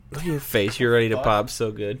Your face, you're ready to pop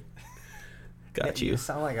so good. Got you. You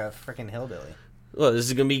sound like a freaking hillbilly. Well, this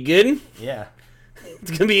is gonna be good. Yeah.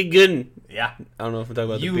 It's gonna be a good one. Yeah. I don't know if we're talking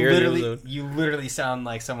about You the beer literally, episode. you literally sound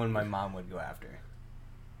like someone my mom would go after.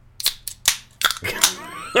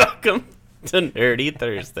 Welcome to Nerdy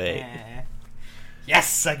Thursday.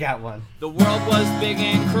 Yes, I got one. The world was big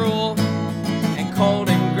and cruel, and cold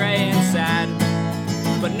and gray and sad.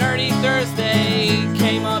 But Nerdy Thursday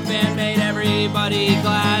came up and made everybody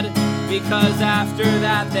glad. Because after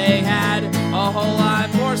that they had a whole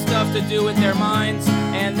lot more stuff to do with their minds.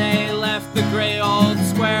 And they left the gray old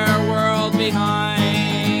square world behind.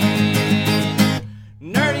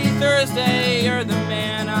 Nerdy Thursday, you're the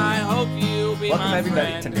man, I hope you'll be Welcome my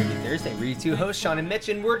everybody friend. to Nerdy Thursday. We're your two hosts, Sean and Mitch,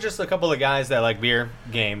 and we're just a couple of guys that like beer,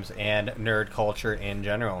 games, and nerd culture in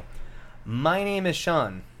general. My name is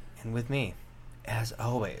Sean, and with me, as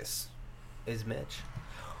always, is Mitch.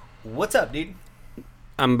 What's up, dude?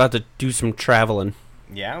 I'm about to do some traveling.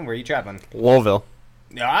 Yeah, where are you traveling? Louisville.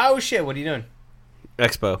 Oh shit, what are you doing?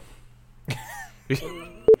 Expo.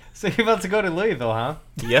 So you're about to go to Louisville, huh?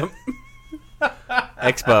 Yep.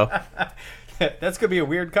 Expo. That's gonna be a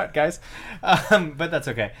weird cut, guys, but that's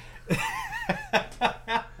okay.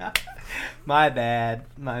 My bad.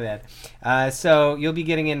 So you'll be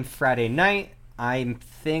getting in Friday night. I'm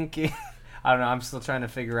thinking. I don't know. I'm still trying to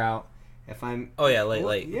figure out if I'm. Oh yeah,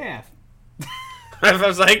 late. Yeah. I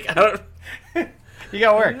was like, I don't. You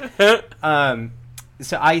got work.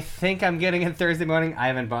 So I think I'm getting in Thursday morning. I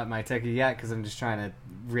haven't bought my ticket yet because I'm just trying to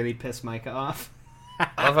really piss Micah off.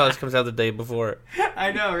 I love how this comes out the day before.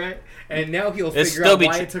 I know, right? And now he'll It'll figure still out be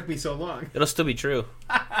why tr- it took me so long. It'll still be true.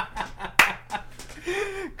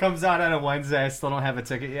 Comes out on a Wednesday. I still don't have a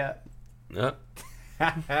ticket yet. Yep.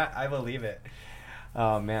 I believe it.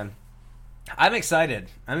 Oh, man. I'm excited.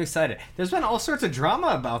 There's been all sorts of drama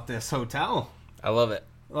about this hotel. I love it.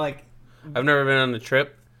 Like, I've never been on a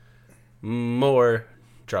trip more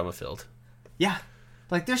drama filled. yeah.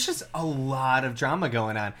 Like, there's just a lot of drama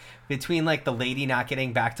going on. Between, like, the lady not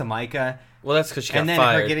getting back to Micah. Well, that's because she got And then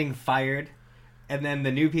fired. her getting fired. And then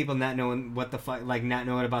the new people not knowing what the fuck, like, not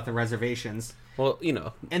knowing about the reservations. Well, you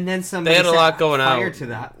know, And then somebody they had a set lot going fire on to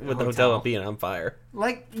that with the hotel being on fire.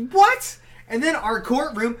 Like, what? And then our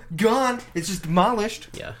courtroom, gone. It's just demolished.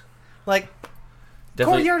 Yeah. Like,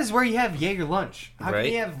 Definitely. courtyard is where you have Jaeger lunch. How Right?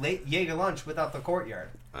 can you have Jaeger lunch without the courtyard?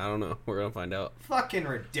 I don't know. We're gonna find out. Fucking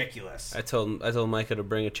ridiculous. I told Micah to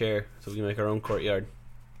bring a chair so we can make our own courtyard.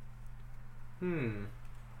 I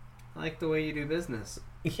like the way you do business.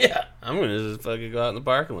 Yeah. I'm gonna just fucking go out in the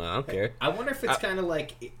parking lot. I don't care. I wonder if it's kind of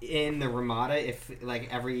like in the Ramada, if like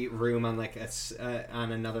every room on like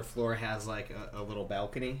on another floor has like a little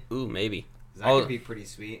balcony. Ooh, maybe. That could be pretty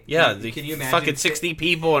sweet. Yeah. Can you imagine? Fucking 60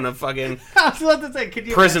 people in a fucking I was about to say, could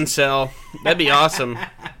you prison cell. That'd be awesome.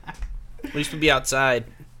 At least we'd be outside.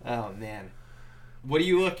 Oh man, what are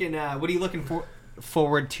you looking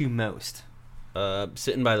forward to most?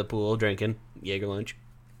 Sitting by the pool, drinking Jaeger lunch.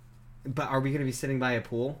 But are we going to be sitting by a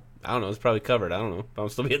pool? I don't know. It's probably covered. I don't know. But I'll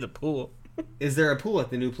still be at the pool. Is there a pool at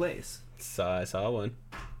the new place? I saw one,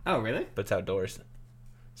 Oh really? but it's outdoors,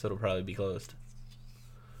 so it'll probably be closed.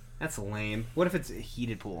 That's lame. What if it's a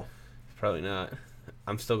heated pool? Probably not.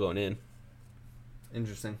 I'm still going in.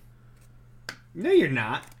 Interesting. No, you're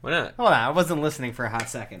not. Why not? Hold on, I wasn't listening for a hot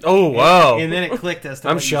second. Oh wow! And then it clicked as to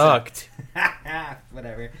I'm what you shocked. said.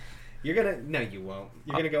 Whatever. You're gonna. No, you won't.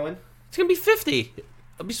 You're gonna go in, It's gonna be 50.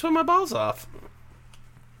 I'll be sweating my balls off.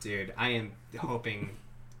 dude. I am hoping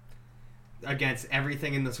against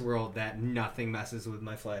everything in this world that nothing messes with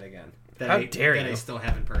my flight again. That How dare that you. I still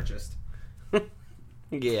haven't purchased.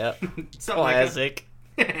 Yeah. Something like that.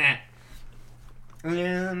 Classic.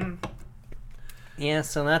 Yeah,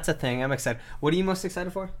 so that's a thing. I'm excited. What are you most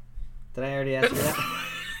excited for? Did I already ask you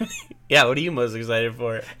that? Yeah. What are you most excited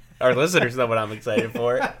for? Our listeners know what I'm excited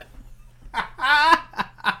for.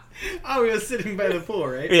 Oh, we were sitting by the pool,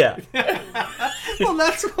 right? Yeah. Well,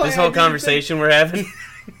 that's why This I whole didn't conversation we're having. think-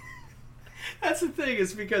 That's the thing,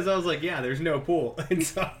 is because I was like, yeah, there's no pool. And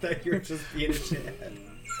so I thought you were just being a shithead.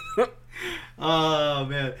 Oh,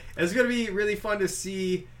 man. It's going to be really fun to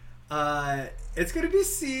see. It's going to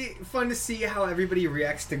be fun to see how everybody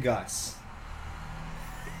reacts to Gus.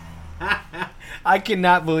 I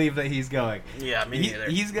cannot believe that he's going. Yeah, me neither.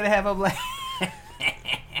 He's going to have a blast.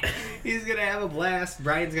 He's going to have a blast.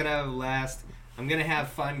 Brian's going to have a blast. I'm going to have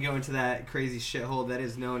fun going to that crazy shithole that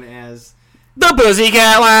is known as... The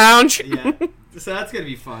Pussycat Lounge. Yeah. So that's going to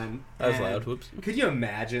be fun. That was And loud. Whoops. Could you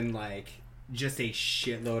imagine, like, just a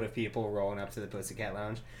shitload of people rolling up to the Pussycat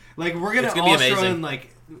Lounge. Like, we're gonna It's gonna be all throw amazing.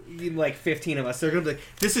 in like 15 of us. They're gonna be like,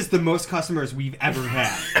 this is the most customers we've ever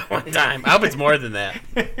had. One time. I hope it's more than that.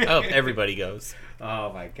 I hope everybody goes.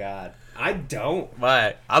 Oh my god. I don't.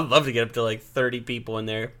 Why? I'd love to get up to like 30 people in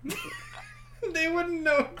there. They wouldn't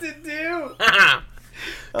know what to do.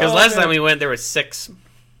 Because Oh, last man. time we went, there were 6,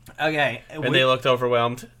 Okay. and they looked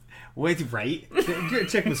overwhelmed. Wait, right? Your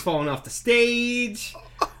chick was falling off the stage.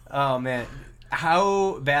 Oh man.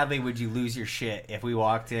 How badly would you lose your shit if we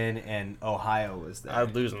walked in and Ohio was there?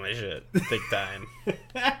 I'd lose my shit big time.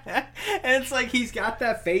 And it's like he's got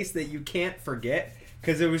that face that you can't forget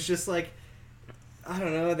because it was just like, I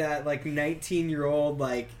don't know, that like 19-year-old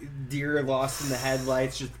like deer lost in the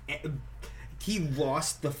headlights. Just he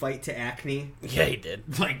lost the fight to acne Yeah, he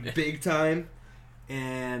did. like big time,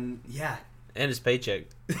 and yeah, And his paycheck.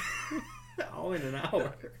 all in an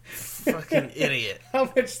hour. Fucking idiot. How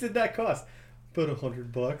much did that cost? About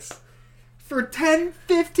 $100 for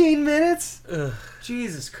 10-15 minutes. Ugh.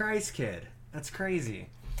 Jesus Christ, kid. That's crazy.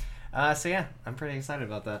 So yeah, I'm pretty excited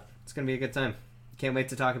about that. It's going to be a good time. Can't wait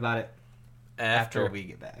to talk about it after we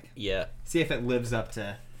get back. Yeah. See if it lives up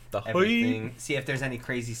to The everything. See if there's any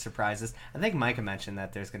crazy surprises. I think Micah mentioned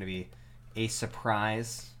that there's going to be a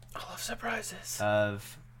surprise I love surprises.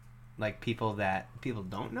 of like people that people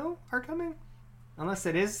don't know are coming. Unless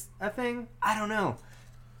it is a thing. I don't know.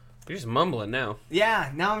 You're just mumbling now.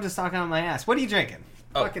 Yeah, now I'm just talking on my ass. What are you drinking?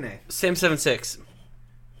 Oh. Fucking A. Sam 7.6.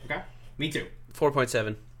 Okay. Me too.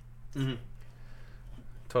 4.7. Mm-hmm.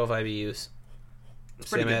 12 IBUs. pretty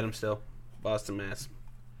Sam good. Adams still. Boston, Mass.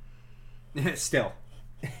 Still.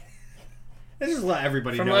 Let's just let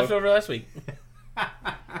everybody From know. leftover last week.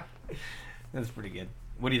 That's pretty good.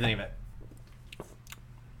 What do you think of it?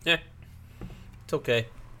 Yeah. It's okay.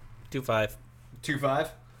 2.5. 2.5? I'll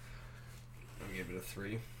give it a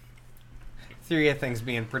 3. 3 of things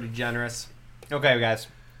being pretty generous. Okay, guys.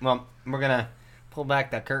 Well, we're gonna pull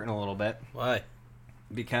back that curtain a little bit Why?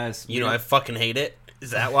 because You know I fucking hate it.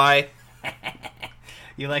 Is that why?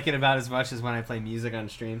 you like it about as much as when I play music on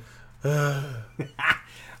stream.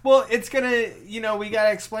 Well, it's gonna, we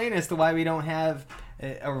gotta explain as to why we don't have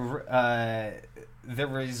the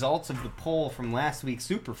results of the poll from last week's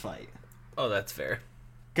super fight. Oh, that's fair.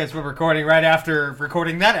 Because we're recording right after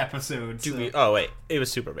recording that episode. Do so- we, oh, wait. It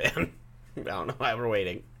was Superman. I don't know why we're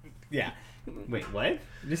waiting. Yeah. Wait, what?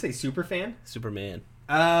 Did you say super fan? Superman.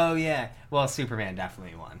 Oh, yeah. Well, Superman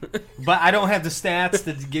definitely won. But I don't have the stats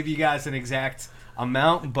to give you guys an exact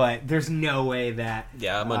amount, but there's no way that...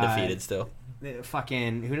 Yeah, I'm undefeated still.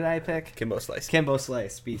 Fucking... Who did I pick? Kimbo Slice. Kimbo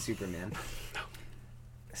Slice beat Superman.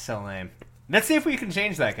 So lame. Let's see if we can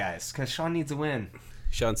change that, guys, because Sean needs a win.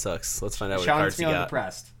 Sean sucks. Let's find out what Sean's cards he feeling got.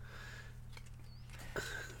 depressed.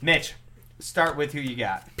 Mitch, start with who you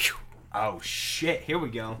got. Oh, shit. Here we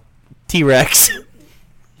go. T-Rex. You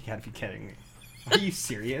gotta be kidding me. Are you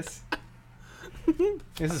serious?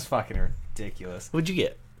 This is fucking ridiculous. What'd you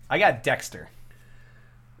get? I got Dexter.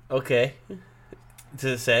 Okay. Does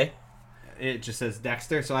it say? It just says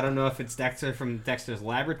Dexter, so I don't know if it's Dexter from Dexter's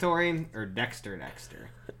Laboratory or Dexter.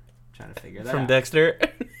 Trying to figure that From out. Dexter?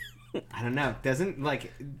 I don't know. Doesn't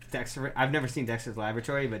like Dexter? I've never seen Dexter's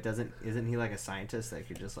Laboratory, but isn't he like a scientist that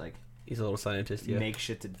could just like He's a little scientist, yeah. make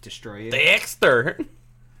shit to destroy you? Dexter!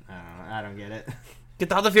 I don't know. I don't get it.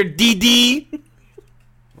 Get out of here, DD!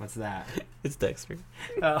 What's that? It's Dexter.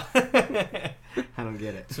 Oh. I don't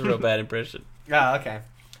get it. It's a real bad impression. Oh, okay.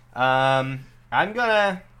 I'm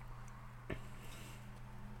gonna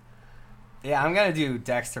do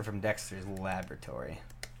Dexter from Dexter's Laboratory.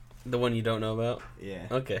 The one you don't know about? Yeah.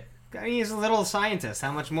 Okay. I mean, he's a little scientist.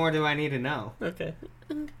 How much more do I need to know? Okay.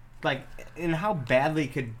 Like, and how badly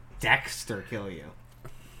could Dexter kill you?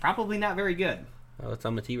 Probably not very good. Oh,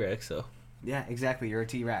 I'm a T-Rex, so. Yeah, exactly. You're a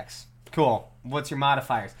T-Rex. Cool. What's your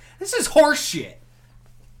modifiers? This is horse shit.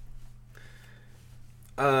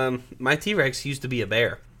 My T-Rex used to be a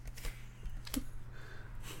bear.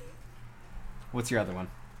 What's your other one?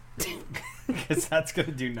 Because that's going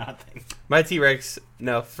to do nothing. My T-Rex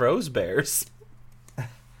now froze bears.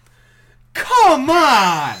 Come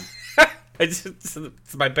on! It's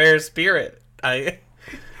my bear spirit.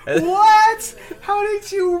 What? How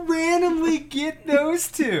did you randomly get those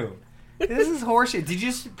two? This is horseshit. Did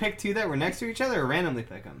you just pick two that were next to each other or randomly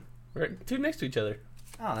pick them? We're two next to each other.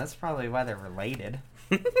 Oh, that's probably why they're related.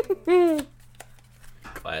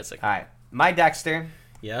 Classic. Alright. My Dexter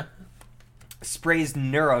Yeah? sprays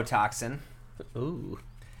neurotoxin Ooh.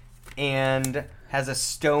 and has a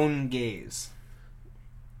stone gaze.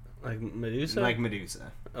 Like Medusa? Like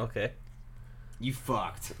Medusa. Okay. You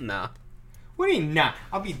fucked. Nah. What do you mean not?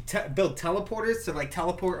 I'll build teleporters to like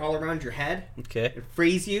teleport all around your head. Okay.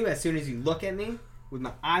 Freeze you as soon as you look at me with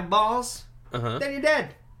my eyeballs. Uh-huh. Then you're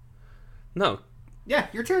dead. No. Yeah,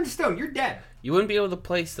 you're turned to stone. You're dead. You wouldn't be able to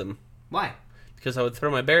place them. Why? Because I would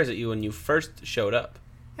throw my bears at you when you first showed up.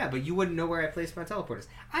 Yeah, but you wouldn't know where I placed my teleporters.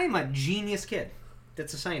 I am a genius kid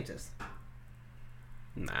that's a scientist.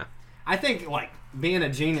 Nah. I think, like, being a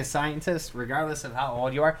genius scientist, regardless of how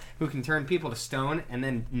old you are, who can turn people to stone and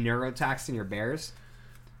then neurotoxin your bears,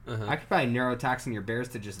 Uh-huh. I could probably neurotoxin your bears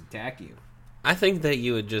to just attack you. I think that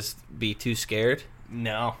you would just be too scared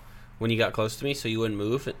No. when you got close to me, so you wouldn't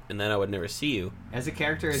move, and then I would never see you. As a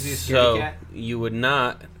character, is he a scaredy So cat? you would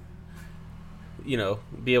not,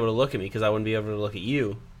 be able to look at me because I wouldn't be able to look at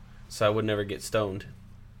you, so I would never get stoned.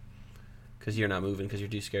 Because you're not moving because you're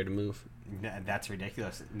too scared to move. That's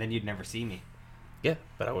ridiculous. Then you'd never see me. Yeah,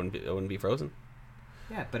 but I wouldn't be frozen.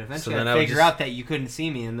 Yeah, but eventually then I'd I would figure just- out that you couldn't see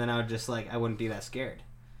me, and then I would just, like, I wouldn't be that scared.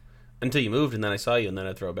 Until you moved, and then I saw you, and then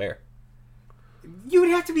I'd throw a bear. You would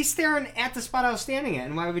have to be staring at the spot I was standing at,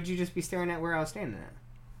 and why would you just be staring at where I was standing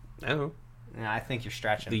at? I don't know. Yeah, I think you're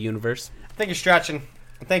stretching. The universe. I think you're stretching.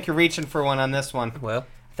 I think you're reaching for one on this one. Well,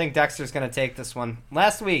 I think Dexter's going to take this one.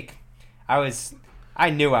 Last week, I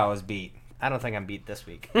knew I was beat. I don't think I'm beat this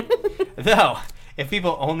week. Though, if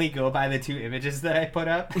people only go by the 2 images that I put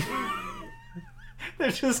up, they're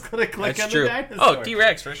just going to click that's on true. the dinosaur. Oh,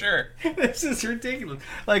 T-Rex for sure. This is ridiculous.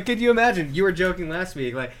 Like, could you imagine? You were joking last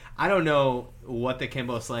week. Like, I don't know what the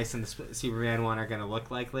Kimbo Slice and the Superman one are going to look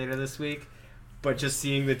like later this week, but just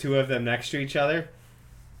seeing the 2 of them next to each other,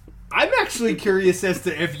 I'm actually curious as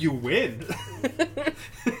to if you win.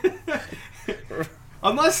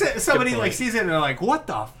 Unless somebody like sees it and they're like, "What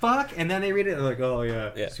the fuck?" and then they read it and they're like, "Oh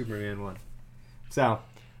yeah. Superman won." So,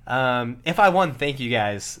 if I won, thank you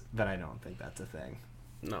guys, but I don't think that's a thing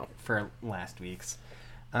No. for last week's.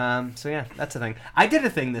 So yeah, that's a thing. I did a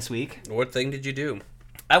thing this week. What thing did you do?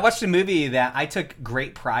 I watched a movie that I took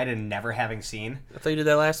great pride in never having seen. I thought you did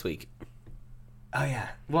that last week. Oh yeah.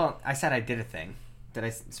 Well, I said I did a thing. Did I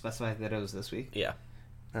specify that it was this week? Yeah.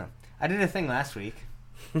 Oh, I did a thing last week.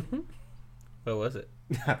 What was it?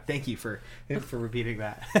 Thank you for repeating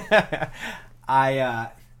that.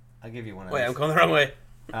 I'll give you one of Wait, these. I'm going the wrong way.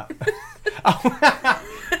 Oh.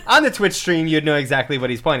 On the Twitch stream, you'd know exactly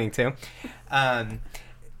what he's pointing to.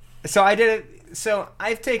 So I did it. So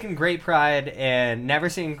I've taken great pride in never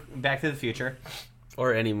seeing Back to the Future.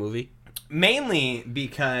 Or any movie. Mainly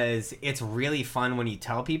because it's really fun when you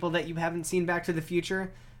tell people that you haven't seen Back to the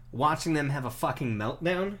Future, watching them have a fucking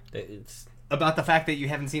meltdown It's about the fact that you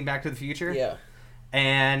haven't seen Back to the Future. yeah.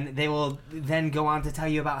 And they will then go on to tell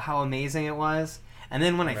you about how amazing it was. And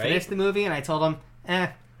then when I Right. finished the movie and I told them,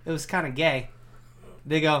 it was kind of gay,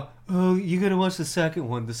 they go, "Oh, you gotta watch the second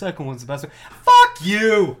one. The second one's the best one." Fuck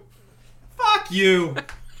you! Fuck you!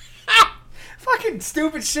 Fucking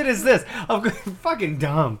stupid shit is this? I'm fucking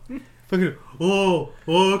dumb. Fucking,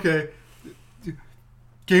 okay.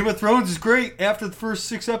 Game of Thrones is great after the first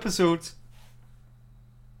 6 episodes.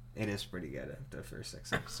 It is pretty good after the first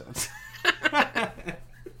 6 episodes.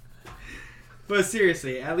 But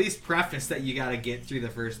seriously, at least preface that you gotta get through the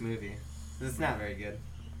first movie. It's not very good.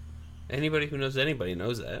 Anybody who knows anybody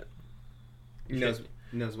knows that.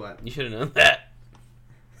 Knows what? You should have known that.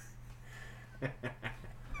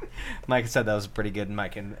 Mike said that was a pretty good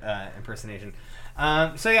Mike impersonation.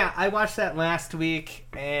 So yeah, I watched that last week,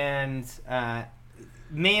 and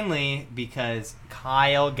mainly because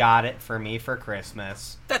Kyle got it for me for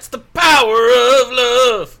Christmas. That's the power of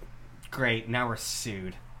love. Great, now we're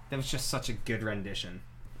sued. That was just such a good rendition.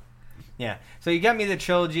 Yeah, so you got me the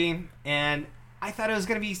trilogy, and I thought it was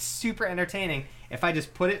going to be super entertaining if I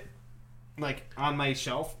just put it, like, on my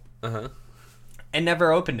shelf Uh-huh. and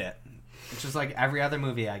never opened it. It's just like every other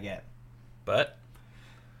movie I get. But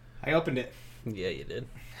I opened it. yeah, you did.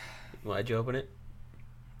 Why'd you open it?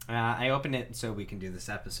 I opened it so we can do this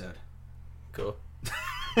episode. Cool.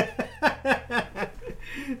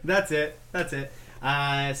 That's it.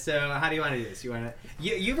 So how do you want to do this?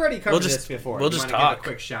 You've already covered this before. We'll you just wanna talk. Give a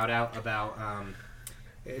quick shout out about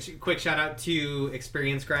quick shout out to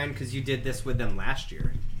Experience Grind because you did this with them last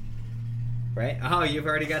year, right? Oh, you've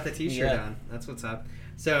already got the T-shirt Yeah. on. That's what's up.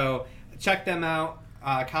 So check them out.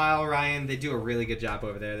 Kyle, Ryan, they do a really good job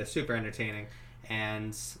over there. They're super entertaining.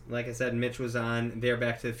 And like I said, Mitch was on their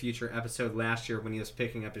Back to the Future episode last year when he was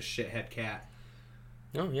picking up his shithead cat.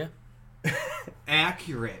 Oh, yeah.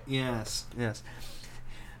 Accurate. Yes.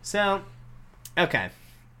 So, okay.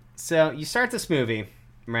 So you start this movie,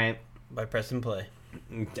 right? By press and play.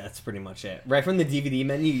 That's pretty much it. Right from the DVD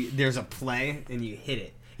menu, there's a play, and you hit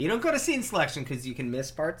it. You don't go to scene selection because you can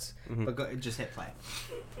miss parts, but just hit play.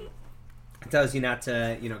 It tells you not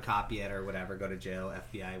to, copy it or whatever, go to jail,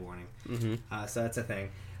 FBI warning. Mm-hmm. So that's a thing.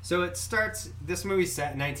 So it starts, this movie's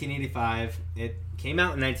set in 1985. It came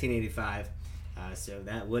out in 1985, so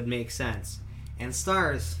that would make sense. And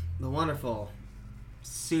stars the wonderful,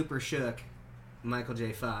 super shook Michael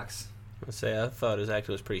J. Fox. I thought his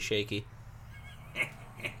acting was pretty shaky.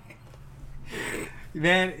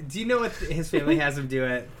 Man, do you know what his family has him do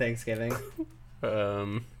at Thanksgiving?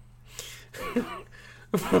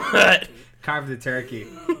 What? Carve the turkey.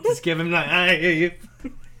 Just give him the I hear you.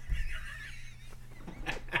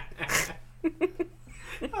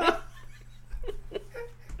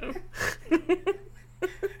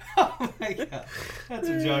 Oh my god. That's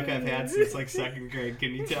a joke I've had since like second grade,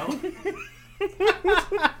 can you tell?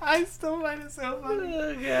 I still find it so funny.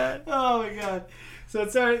 Oh god. Oh my god. So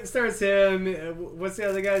it starts him. What's the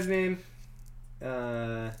other guy's name?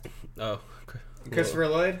 Christopher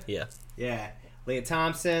Lloyd? Yeah. Yeah. Leah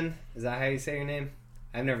Thompson. Is that how you say your name?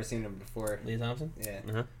 I've never seen him before. Leah Thompson? Yeah.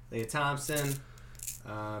 Uh-huh. Leah Thompson.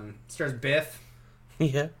 Stars Biff.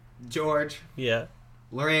 Yeah. George. Yeah.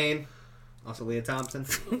 Lorraine. Also Leah Thompson.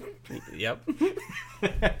 Yep.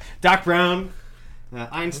 Doc Brown.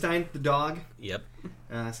 Einstein, the dog. Yep.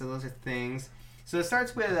 So those are things. So it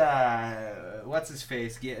starts with, what's his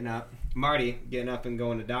face getting up. Marty getting up and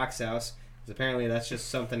going to Doc's house. Because apparently that's just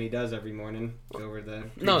something he does every morning. Go over the...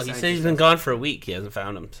 No, he said he's been gone for a week. He hasn't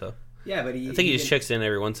found him, so... Yeah, but I think he just checks in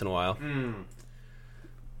every once in a while. Mm.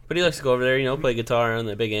 But he likes to go over there, play guitar on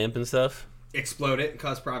the big amp and stuff. Explode it and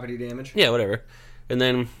cause property damage. Yeah, whatever. And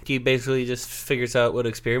then he basically just figures out what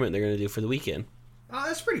experiment they're going to do for the weekend. Oh,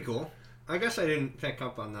 that's pretty cool. I guess I didn't pick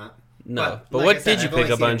up on that. No. But like what I said, did you I've only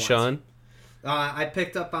pick up seen it on, once. Sean? I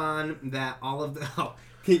picked up on that all of the... Oh,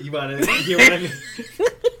 you want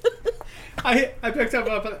to... I picked up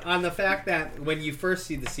on the fact that when you first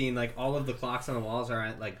see the scene, like, all of the clocks on the walls are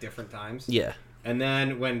at, like, different times. Yeah. And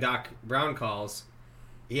then when Doc Brown calls,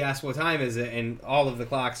 he asks what time is it, and all of the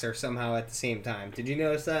clocks are somehow at the same time. Did you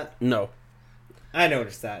notice that? No. I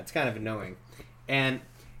noticed that. It's kind of annoying. And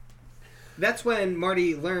that's when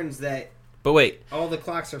Marty learns that But wait. all the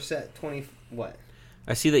clocks are set 20... What?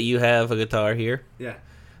 I see that you have a guitar here. Yeah.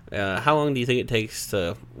 How long do you think it takes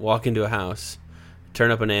to walk into a house, turn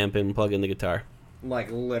up an amp, and plug in the guitar? Like,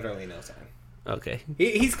 literally no time. Okay.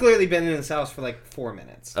 He's clearly been in his house for like 4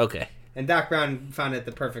 minutes. Okay. And Doc Brown found it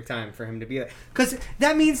the perfect time for him to be there. Because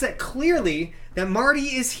that means that clearly that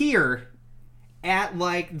Marty is here at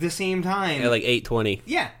like the same time. At like 8:20.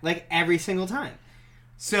 Yeah, like every single time.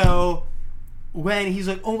 So when he's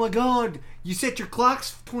like, oh my god, you set your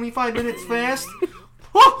clocks 25 minutes fast?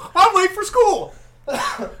 Oh, I'm late for school!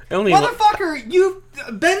 Motherfucker, you've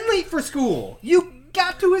been late for school. You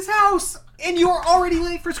got to his house and you're already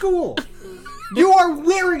late for school. You are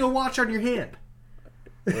wearing a watch on your hand.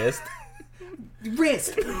 Wrist.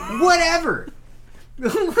 Whatever.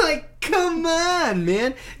 Like, come on,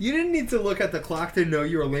 man. You didn't need to look at the clock to know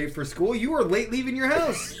you were late for school. You were late leaving your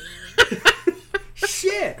house.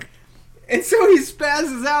 Shit. And so he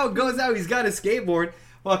spazzes out, goes out, he's got a skateboard,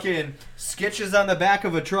 fucking sketches on the back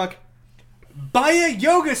of a truck, by a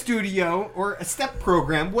yoga studio or a step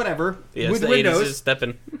program, whatever, Yes, with the windows, 80s is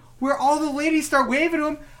stepping. where all the ladies start waving to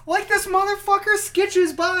him like this motherfucker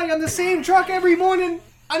sketches by on the same truck every morning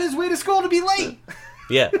on his way to school to be late.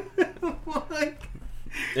 Yeah. Like,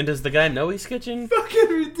 And does the guy know he's sketching? fucking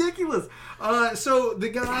ridiculous. So the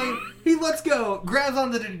guy, he lets go, grabs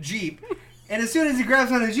onto the Jeep, and as soon as he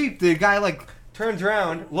grabs onto the Jeep, the guy, like, turns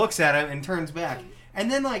around, looks at him, and turns back.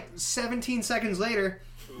 And then, like, 17 seconds later,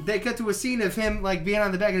 they cut to a scene of him, like, being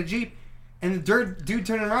on the back of the Jeep, and the dude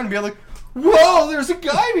turning around and being like, whoa, there's a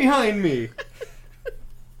guy behind me.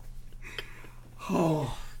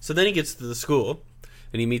 Oh. So then he gets to the school,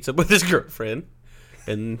 and he meets up with his girlfriend,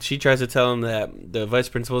 and she tries to tell him that the vice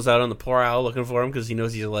principal's out on the prowl looking for him because he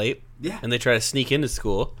knows he's late. Yeah. And they try to sneak into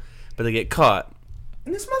school, but they get caught.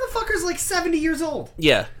 And this motherfucker's like 70 years old.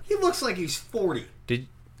 Yeah. He looks like he's 40. Did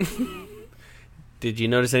you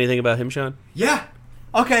notice anything about him, Sean? Yeah.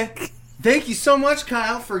 Okay. Thank you so much,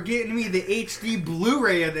 Kyle, for getting me the HD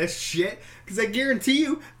Blu-ray of this shit. Because I guarantee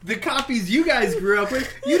you, the copies you guys grew up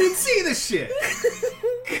with, you didn't see this shit.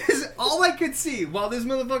 Because all I could see while this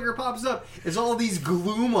motherfucker pops up is all these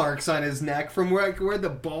glue marks on his neck from where the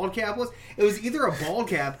bald cap was. It was either a bald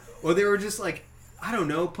cap or they were just like, I don't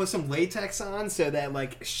know, put some latex on so that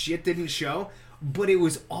like shit didn't show. But it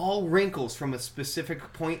was all wrinkles from a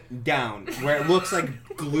specific point down where it looks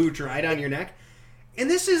like glue dried on your neck. And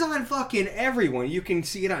this is on fucking everyone. You can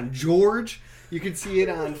see it on George. You can see it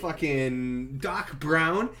on fucking Doc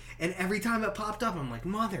Brown. And every time it popped up, I'm like,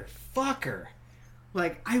 motherfucker.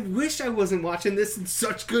 Like, I wish I wasn't watching this in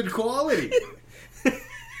such good quality.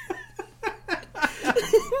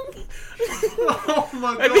 Oh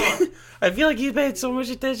my god. I feel like you paid so much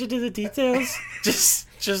attention to the details. just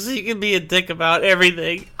so you can be a dick about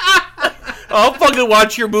everything. I'll fucking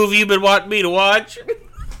watch your movie you've been wanting me to watch.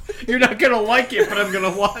 You're not gonna like it, but I'm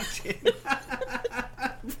gonna watch it.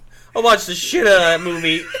 I'll watch the shit out of that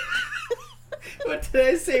movie. What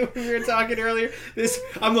did I say when we were talking earlier?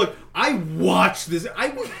 I watched this. I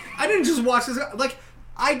didn't just watch this. Like,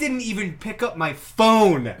 I didn't even pick up my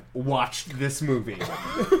phone. Watched this movie,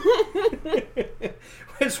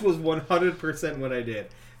 which was 100% what I did.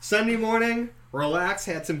 Sunday morning, relax,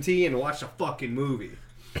 had some tea, and watched a fucking movie.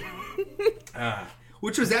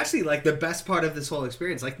 Which was actually like the best part of this whole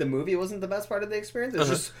experience. Like, the movie wasn't the best part of the experience. It was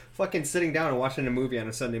just fucking sitting down and watching a movie on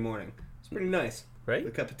a Sunday morning. It's pretty nice, right?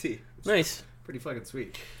 With a cup of tea. Nice. Pretty fucking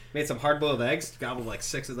sweet. Made some hard-boiled eggs. Gobbled like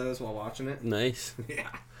 6 of those while watching it. Nice. Yeah.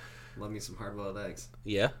 Love me some hard-boiled eggs.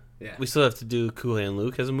 Yeah? Yeah. We still have to do Cool Hand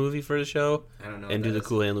Luke as a movie for the show. I don't know. And do the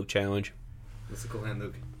Cool Hand Luke challenge. What's the Cool Hand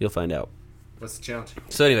Luke? You'll find out. What's the challenge?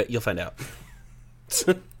 So anyway, you'll find out.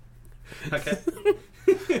 Okay.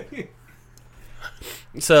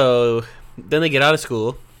 So, then they get out of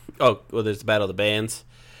school. Oh, well, there's the Battle of the Bands.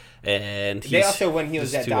 And They also, when he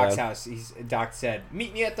was at too Doc's loud. house, Doc said,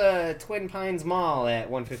 "Meet me at the Twin Pines Mall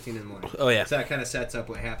at 1:15 in the morning." Oh, yeah. So that kind of sets up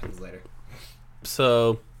what happens later.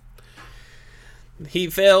 So, he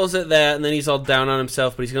fails at that, and then he's all down on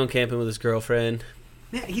himself, but he's going camping with his girlfriend.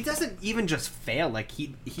 Man, he doesn't even just fail. Like,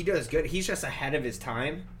 he does good. He's just ahead of his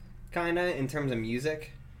time, kind of, in terms of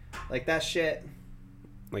music. Like, that shit,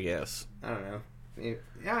 I guess. I don't know.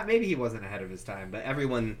 Yeah, maybe he wasn't ahead of his time, but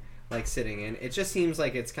everyone, like, sitting in, it just seems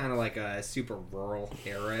like it's kind of like a super rural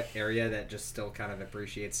area that just still kind of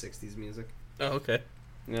appreciates 60s music. Oh, okay.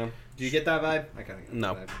 Yeah. Do you get that vibe? I kind of get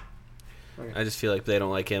No. that vibe. Okay. I just feel like they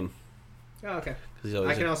don't like him. Oh, okay. 'Cause he's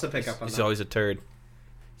always I can also pick up on he's that. always a turd.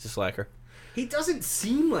 He's a slacker. He doesn't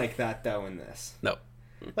seem like that, though, in this. No.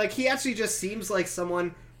 Like, he actually just seems like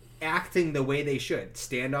someone acting the way they should.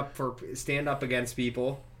 Stand up against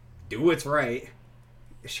people. Do what's right.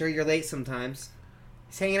 Sure, you're late sometimes.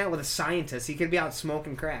 He's hanging out with a scientist. He could be out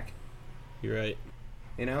smoking crack. You're right.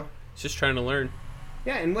 You know? He's just trying to learn.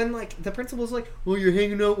 Yeah, and when, like, the principal's like, well, you're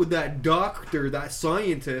hanging out with that doctor, that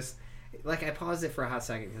scientist. Like, I paused it for a hot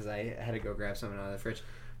second because I had to go grab something out of the fridge.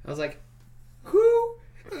 I was like, who?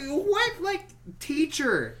 What, like,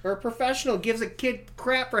 teacher or professional gives a kid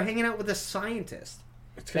crap for hanging out with a scientist?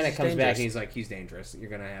 Then it comes back and he's like, he's dangerous.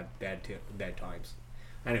 You're going to have bad times.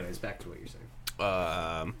 Anyways, back to what you're saying.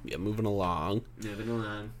 Yeah, moving along. Moving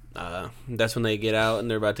along. That's when they get out and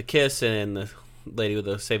they're about to kiss, and the lady with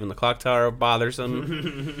the saving the clock tower bothers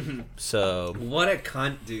them. So, What a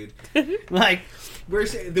cunt, dude. Like,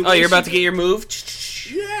 oh, you're about to get your move?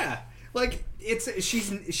 Yeah. Like,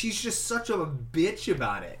 she's just such a bitch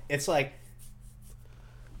about it. It's like,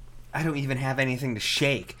 I don't even have anything to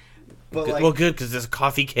shake. But Good, like, well, good, because there's a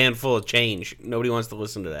coffee can full of change. Nobody wants to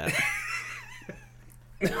listen to that.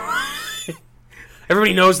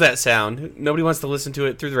 Everybody knows that sound. Nobody wants to listen to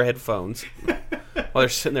it through their headphones while they're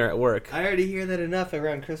sitting there at work. I already hear that enough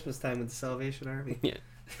around Christmas time with the Salvation Army. Yeah.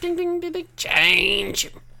 Ding, ding, ding, ding, change.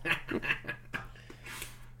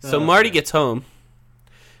 So Marty gets home,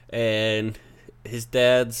 and his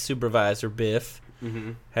dad's supervisor, Biff,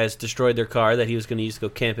 has destroyed their car that he was going to use to go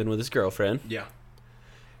camping with his girlfriend. Yeah.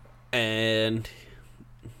 And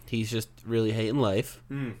he's just really hating life.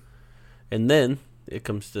 Mm. And then it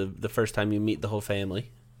comes to the first time you meet the whole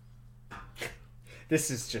family. This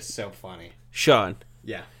is just so funny. Sean,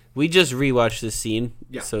 Yeah. we just rewatched this scene,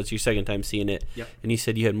 Yeah. so it's your second time seeing it. Yep. And you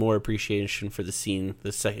said you had more appreciation for the scene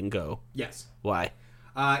the second go. Yes. Why?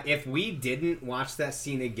 If we didn't watch that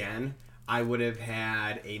scene again, I would have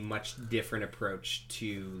had a much different approach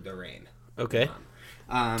to the rain. Okay.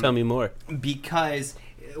 Tell me more. Because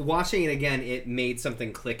watching it again, it made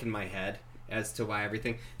something click in my head as to why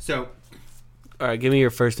everything. So All right, give me your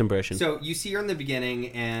first impression. So you see her in the beginning,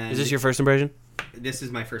 and Is this your first impression? This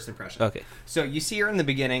is my first impression. Okay. So you see her in the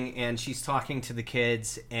beginning, and she's talking to the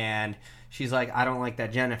kids, and she's like, "I don't like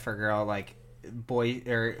that Jennifer girl. Like,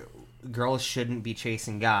 girls shouldn't be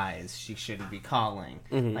chasing guys. She shouldn't be calling.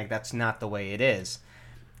 Like, that's not the way it is."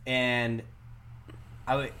 And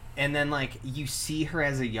and then, like, you see her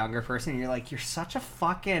as a younger person, and you're like, you're such a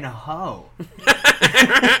fucking hoe.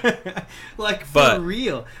 Like, for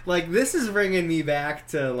real. Like, this is bringing me back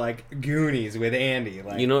to, like, Goonies with Andy.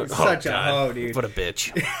 Like, You know, such a hoe, dude. What a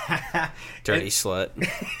bitch. Dirty slut.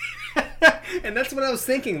 And that's what I was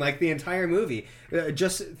thinking, like, the entire movie.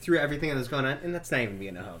 Just through everything that was going on. And that's not even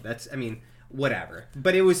being a hoe. That's, I mean, whatever.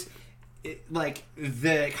 But it was like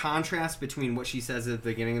the contrast between what she says at the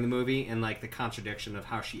beginning of the movie and like the contradiction of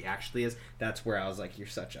how she actually is, that's where I was like, you're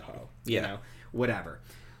such a hoe. Yeah. You know? Whatever.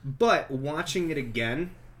 But watching it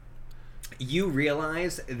again, you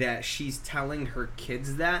realize that she's telling her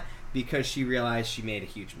kids that because she realized she made a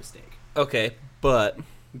huge mistake. Okay, but...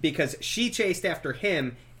 Because she chased after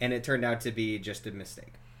him, and it turned out to be just a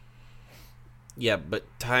mistake. Yeah, but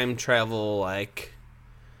time travel, like...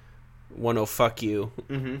 fuck you.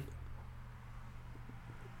 Mm-hmm.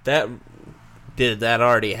 Did that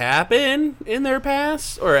already happen in their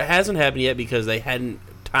past? Or it hasn't happened yet because they hadn't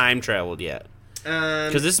time traveled yet?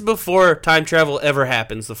 Because this is before time travel ever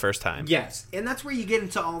happens the first time. Yes, and that's where you get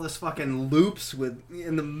into all this fucking loops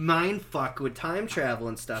and the mind fuck with time travel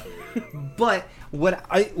and stuff. But what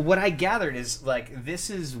I gathered is like this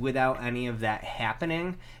is without any of that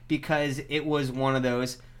happening because it was one of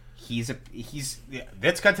those.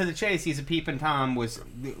 Let's cut to the chase. He's a peeping Tom. Was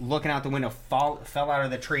looking out the window, fell out of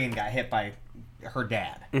the tree and got hit by her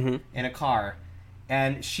dad in a car.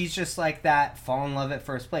 And she's just like that, fall in love at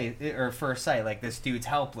first sight. Like, this dude's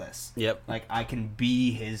helpless. Yep. Like, I can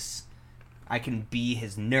be his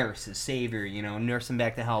nurse, his savior, you know, nurse him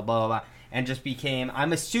back to hell, blah, blah, blah. And just became,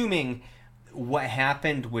 I'm assuming what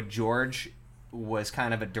happened with George was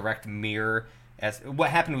kind of a direct mirror. As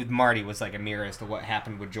what happened with Marty was like a mirror as to what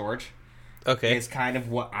happened with George. Okay. It's kind of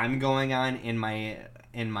what I'm going on in my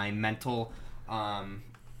mental,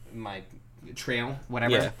 my trail,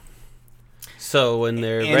 whatever. Yeah. So when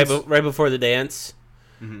they're right before the dance,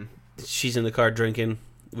 she's in the car drinking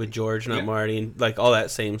with George, not Marty, and like all that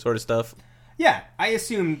same sort of stuff. Yeah, I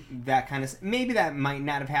assume that kind of... Maybe that might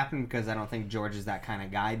not have happened because I don't think George is that kind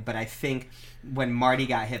of guy, but I think when Marty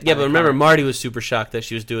got hit... Yeah, but remember, Marty was super shocked that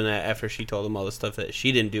she was doing that after she told him all the stuff that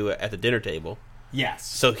she didn't do at the dinner table. Yes.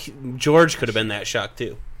 So George could have been that shocked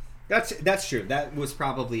too. That's true. That was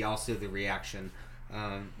probably also the reaction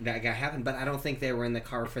that got happened, but I don't think they were in the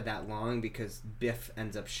car for that long because Biff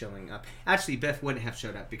ends up showing up. Actually, Biff wouldn't have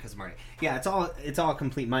showed up because of Marty. Yeah, it's all a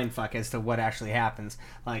complete mindfuck as to what actually happens,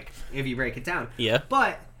 like, if you break it down. Yeah.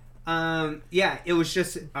 But, yeah, it was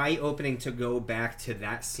just eye-opening to go back to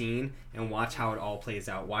that scene and watch how it all plays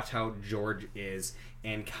out, watch how George is,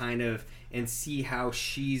 and see how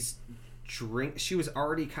she was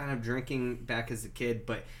already kind of drinking back as a kid,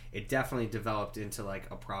 but it definitely developed into like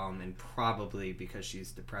a problem, and probably because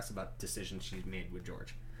she's depressed about decisions she's made with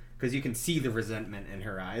George, because you can see the resentment in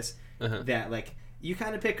her eyes that like you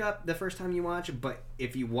kind of pick up the first time you watch it, but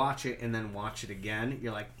if you watch it and then watch it again,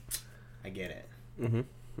 you're like, I get it.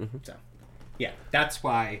 So yeah, that's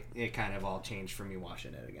why it kind of all changed for me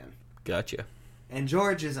watching it again. Gotcha. And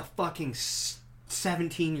George is a fucking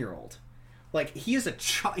 17-year-old. Like, he's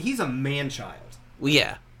a man-child. Well,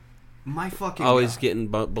 yeah. My fucking always God. getting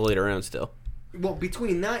bullied around still. Well,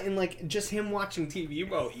 between that and, like, just him watching TV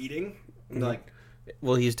while eating, like...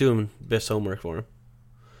 Well, he's doing Biff's homework for him.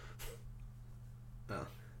 Oh.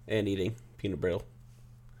 And eating peanut brittle.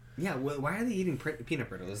 Yeah, well, why are they eating peanut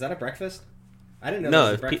brittle? Is that a breakfast? I didn't know no,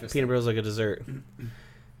 this was a breakfast. Peanut brittle's like a dessert.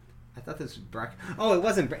 I thought this was breakfast. Oh, it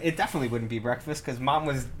wasn't. It definitely wouldn't be breakfast because Mom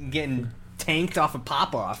was getting tanked off of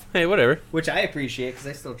Pop-Off. Hey, whatever. Which I appreciate because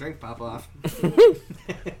I still drink Pop-Off.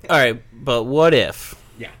 All right, but what if?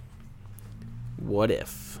 Yeah. What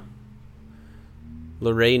if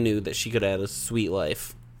Lorraine knew that she could have a sweet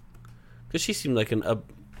life? Because she seemed like an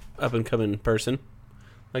up-and-coming person.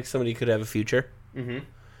 Like somebody could have a future. Mm-hmm.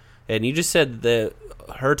 And you just said that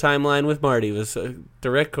her timeline with Marty was a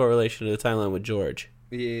direct correlation to the timeline with George.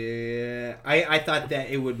 Yeah, I thought that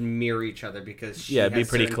it would mirror each other because she it'd be has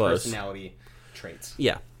pretty certain close. personality traits.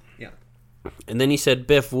 Yeah. Yeah. And then you said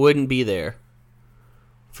Biff wouldn't be there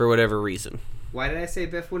for whatever reason. Why did I say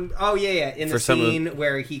Biff wouldn't? Oh, yeah. In the For some of- scene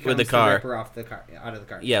where he comes with the car. to rip her off out of the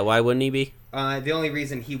car. Yeah, why wouldn't he be? The only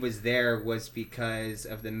reason he was there was because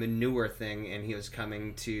of the manure thing, and he was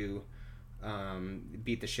coming to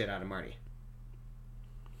beat the shit out of Marty.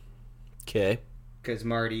 Okay. Because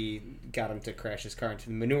Marty got him to crash his car into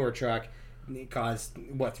the manure truck. And it caused,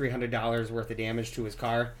 $300 worth of damage to his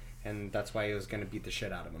car, and that's why he was going to beat the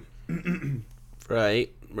shit out of him.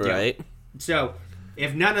 Right. Yeah. So,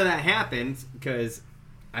 if none of that happened, because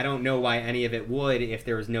I don't know why any of it would, if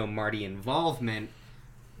there was no Marty involvement,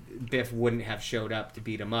 Biff wouldn't have showed up to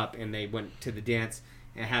beat him up, and they went to the dance.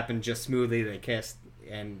 It happened just smoothly. They kissed,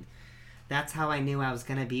 and that's how I knew I was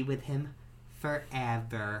going to be with him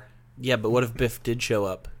forever. Yeah, but what if Biff did show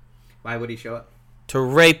up? Why would he show up? To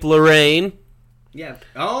rape Lorraine. Yeah.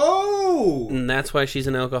 Oh! And that's why she's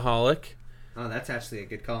an alcoholic. Oh, that's actually a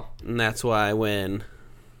good call. And that's why when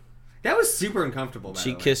That was super uncomfortable.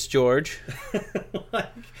 She kissed George. Like,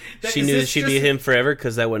 she knew that she'd be him forever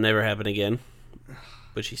because that would never happen again.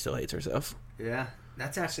 But she still hates herself. Yeah,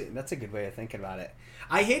 that's a good way of thinking about it.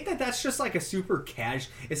 I hate that that's just like a super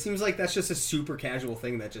casual... It seems like that's just a super casual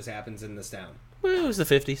thing that just happens in this town. Well, it was the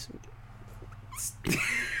 50s.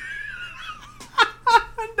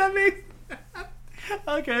 That makes...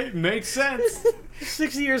 Okay, makes sense.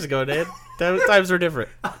 60 years ago, Dad. Times were different.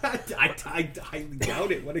 I highly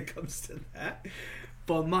doubt it when it comes to that.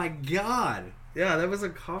 But my God. Yeah, that was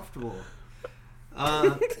uncomfortable.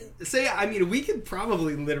 So yeah, I mean, we could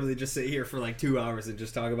probably literally just sit here for like 2 hours and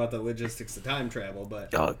just talk about the logistics of time travel,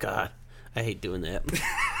 but... Oh, God. I hate doing that.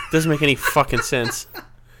 Doesn't make any fucking sense.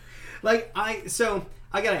 Like, I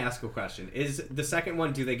gotta ask a question. Is the second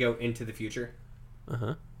one, do they go into the future?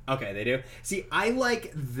 Uh-huh. Okay, they do. See, I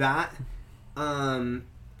like that...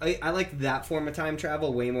 I like that form of time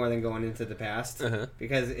travel way more than going into the past,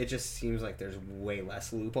 because it just seems like there's way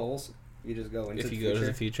less loopholes. You just go into the future. If you go to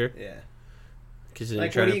the future? Yeah. Because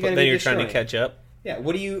then you're trying to catch up. Yeah,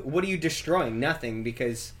 what are you destroying? Nothing,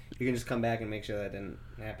 because you can just come back and make sure that didn't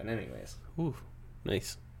happen anyways. Ooh,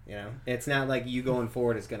 nice. You know? It's not like you going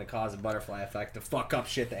forward is going to cause a butterfly effect to fuck up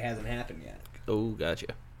shit that hasn't happened yet. Oh, gotcha.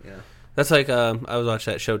 Yeah. That's like, I was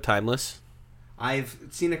watching that show Timeless. I've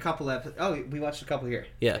seen a couple episodes. Oh, we watched a couple here.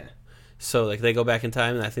 Yeah. So, like, they go back in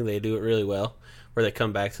time, and I think they do it really well, where they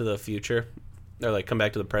come back to the future, or, like, come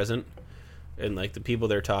back to the present, and, like, the people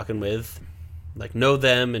they're talking with, like, know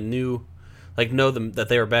them and know them that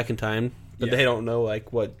they were back in time, but they don't know,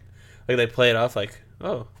 like, what, like, they play it off like,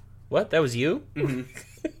 oh, what, that was you? Mm-hmm.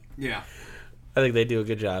 Yeah. I think they do a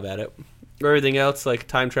good job at it. Everything else, like,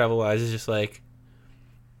 time travel-wise, is just like,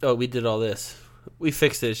 oh, we did all this. We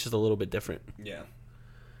fixed it. It's just a little bit different. Yeah.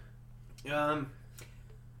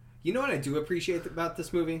 You know what I do appreciate about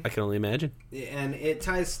this movie? I can only imagine. And it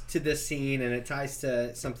ties to this scene, and it ties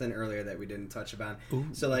to something earlier that we didn't touch upon. Ooh.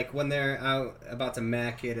 So, like, when they're out about to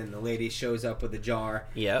mack it, and the lady shows up with a jar.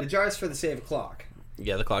 Yeah. The jar is for the save clock.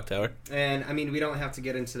 Yeah, the clock tower. And, I mean, we don't have to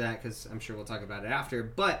get into that, because I'm sure we'll talk about it after,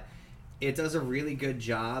 but it does a really good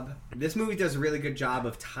job. This movie does a really good job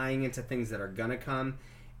of tying into things that are gonna come,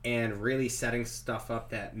 and really setting stuff up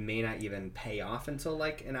that may not even pay off until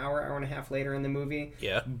like an hour and a half later in the movie.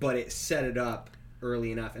 Yeah. But it set it up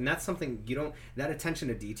early enough. And that's something that attention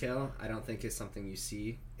to detail, I don't think is something you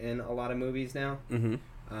see in a lot of movies now.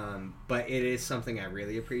 Mm-hmm. But it is something I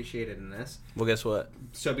really appreciated in this. Well, guess what?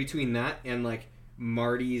 So between that and like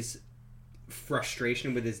Marty's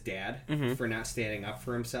frustration with his dad for not standing up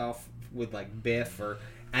for himself with like Biff or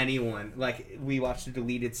anyone. Like, we watched a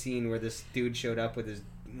deleted scene where this dude showed up with his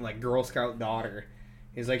like Girl Scout daughter.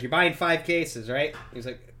 He's like, "You're buying 5 cases, right?" He's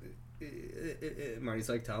like, Marty's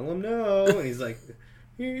like, "Tell him no," and he's like,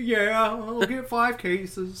 "Yeah, I'll get 5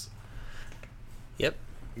 cases." Yep.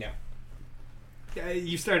 Yeah.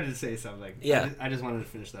 You started to say something. Yeah. I just wanted to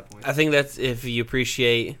finish that point. I think that's, if you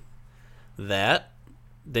appreciate that,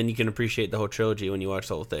 then you can appreciate the whole trilogy when you watch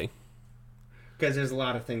the whole thing. Because there's a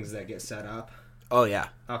lot of things that get set up. Oh yeah.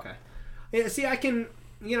 Okay. Yeah. See, I can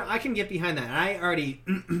get behind that. I already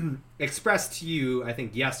expressed to you, I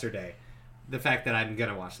think yesterday, the fact that I'm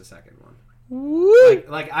gonna watch the second one. Woo!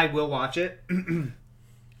 Like I will watch it.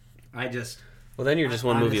 I just. Well, then you're just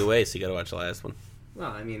one movie away, so you gotta watch the last one.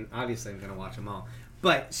 Well, I mean, obviously I'm gonna watch them all,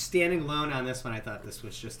 but standing alone on this one, I thought this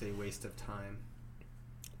was just a waste of time.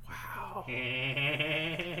 Wow. Get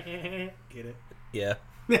it? Yeah.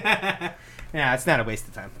 Yeah, it's not a waste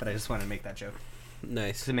of time, but I just wanted to make that joke.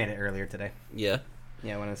 Nice. I made it earlier today. Yeah.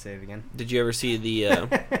 Yeah, I want to say it again. Did you ever see the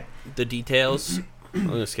the details? I'm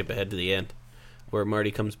gonna skip ahead to the end, where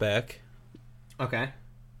Marty comes back. Okay.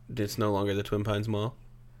 It's no longer the Twin Pines Mall.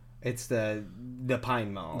 It's the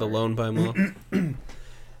Pine Mall. The Lone Pine Mall.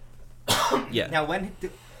 Yeah. Now when?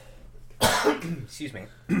 Excuse me.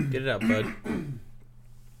 Get it out, bud.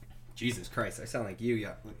 Jesus Christ! I sound like you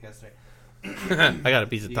yesterday. I got a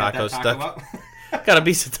piece of taco stuck. Up? Got a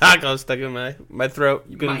piece of taco stuck in my throat.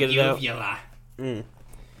 You couldn't get it out. Mm.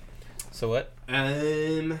 So what?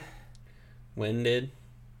 When did?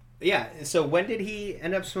 Yeah. So when did he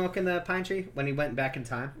end up smoking the pine tree? When he went back in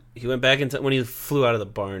time? He went back in time when he flew out of the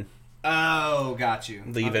barn. Oh, got you.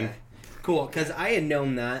 Leaving. Okay. Cool, because I had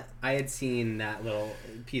known that. I had seen that little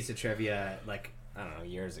piece of trivia, like, I don't know,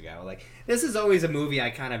 years ago. Like, this is always a movie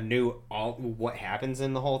I kind of knew all what happens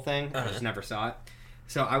in the whole thing. I just never saw it.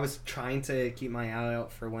 So I was trying to keep my eye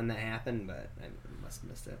out for when that happened, but I must have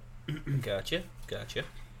missed it. Gotcha.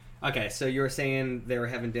 Okay, so you were saying they were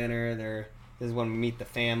having dinner. This is when we meet the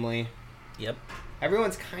family. Yep.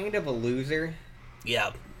 Everyone's kind of a loser.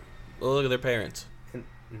 Yeah. Well, look at their parents.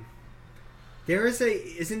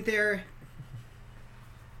 Isn't there?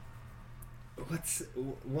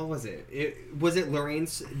 What was it? Was it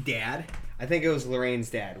Lorraine's dad? I think it was Lorraine's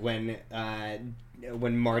dad when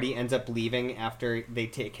Marty ends up leaving after they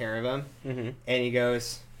take care of him, and he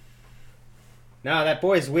goes, "No, that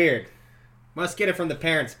boy's weird. Must get it from the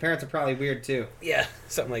parents. Parents are probably weird too." Yeah,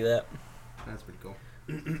 something like that. That's pretty cool.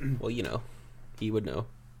 Well, he would know.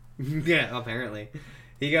 Yeah, apparently.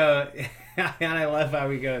 He goes, and I love how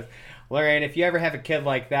he goes, "Lorraine, if you ever have a kid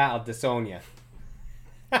like that, I'll disown you."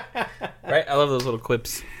 Right? I love those little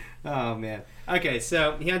quips. Oh, man. Okay,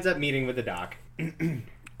 so he ends up meeting with the doc.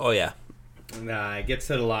 Oh, yeah. Gets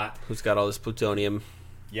to the lot. Who's got all this plutonium?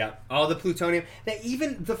 Yeah, all the plutonium. That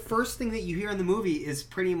even the first thing that you hear in the movie is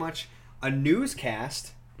pretty much a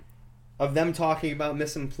newscast of them talking about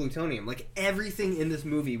missing plutonium. Like, everything in this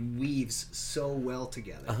movie weaves so well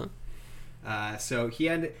together. So he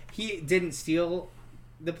didn't steal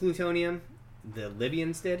the plutonium. The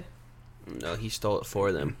Libyans did. No, he stole it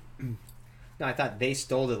for them. No, I thought they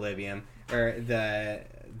stole the Libyum or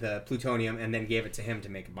the plutonium and then gave it to him to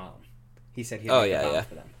make a bomb. He said he'd make a bomb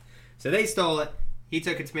for them. So they stole it. He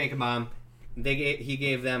took it to make a bomb. He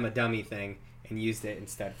gave them a dummy thing and used it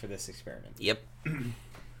instead for this experiment. Yep.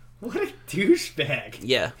 What a douchebag!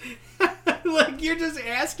 Yeah. Like, you're just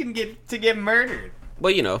asking to get murdered.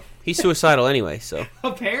 Well, he's suicidal anyway, so.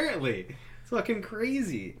 Apparently. It's fucking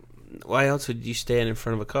crazy. Why else would you stand in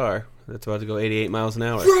front of a car that's about to go 88 miles an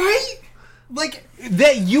hour? Right? Like,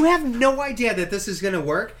 that you have no idea that this is going to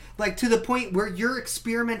work. Like, to the point where you're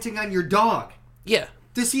experimenting on your dog. Yeah.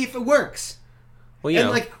 To see if it works. Well, and,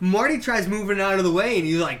 like, Marty tries moving out of the way, and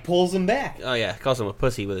he, like, pulls him back. Oh, yeah. Calls him a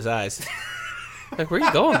pussy with his eyes. Like, where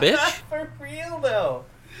you going, bitch? For real, though.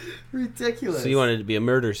 Ridiculous. So you wanted to be a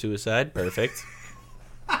murder-suicide? Perfect.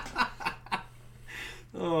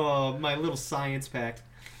 Oh, my little science pact.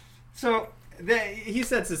 So he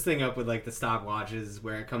sets this thing up with like the stopwatches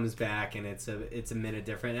where it comes back and it's a minute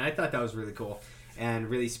different, and I thought that was really cool and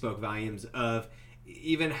really spoke volumes of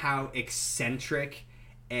even how eccentric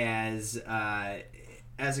as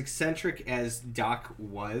Doc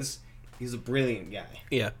was. He's a brilliant guy.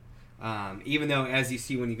 Yeah. Even though, as you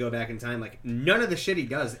see when you go back in time, like none of the shit he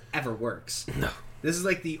does ever works. No. This is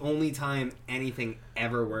like the only time anything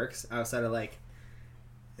ever works outside of like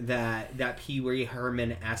that Pee Wee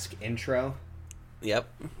Herman-esque intro. Yep.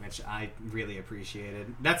 Which I really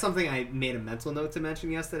appreciated. That's something I made a mental note to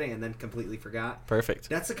mention yesterday and then completely forgot. Perfect.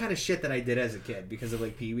 That's the kind of shit that I did as a kid because of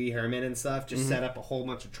like Pee Wee Herman and stuff. Just set up a whole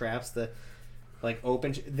bunch of traps to like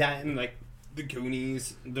open that and like the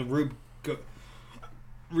Goonies, the Rube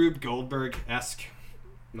Goldberg-esque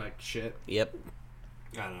like shit. Yep.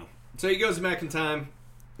 I don't know. So he goes back in time.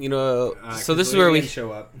 So this is where we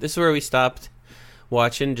show up. This is where we stopped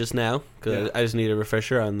watching just now because Yeah. I just need a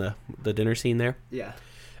refresher on the dinner scene there. Yeah.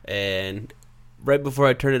 And right before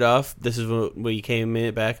I turned it off, this is what we came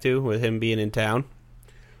back to with him being in town.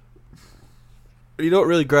 You know what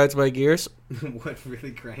really grinds my gears? What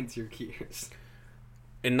really grinds your gears?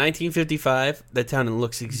 In 1955, that town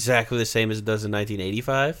looks exactly the same as it does in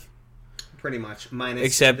 1985. Pretty much, minus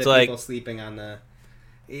Except, the like- people sleeping on the.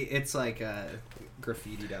 It's like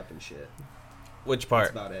graffitied up and shit. Which That's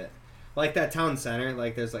part? about it. Like that town center,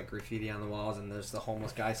 like there's like graffiti on the walls, and there's the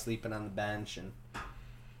homeless guy sleeping on the bench, and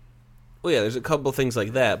Well, yeah, there's a couple things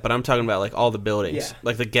like that, but I'm talking about like all the buildings, Yeah.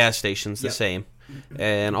 like the gas station's the Yep. same,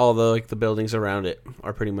 and all the the buildings around it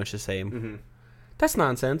are pretty much the same. Mm-hmm. That's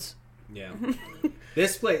nonsense. yeah.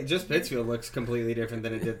 This place, just Pittsfield, looks completely different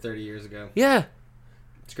than it did 30 years ago. Yeah.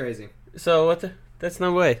 It's crazy. So what? That's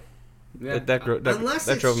no way. Yeah. That Unless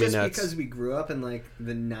that it's drove me just nuts. because we grew up in like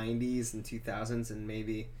the 90s and 2000s, and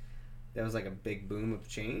maybe that was like a big boom of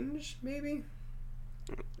change. Maybe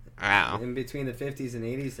Wow. in between the 50s and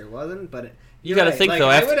 80s there wasn't, but You got to think like, though.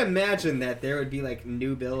 I After would imagine that there would be like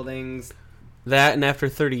new buildings. that and after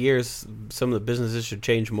 30 years, some of the businesses should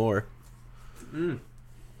change more.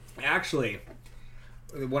 Actually,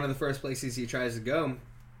 one of the first places he tries to go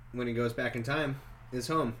when he goes back in time is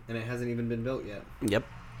home, and it hasn't even been built yet. Yep.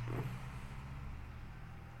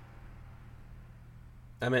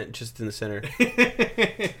 I meant just in the center.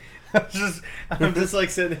 I'm just like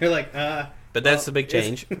sitting there like, But that's the big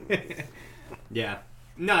change. Yeah.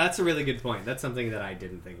 No, that's a really good point. That's something that I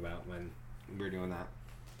didn't think about when we were doing that.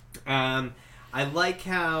 I like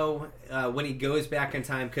how when he goes back in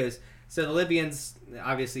time, because so the Libyans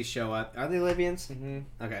obviously show up. Are they Libyans? Mm-hmm.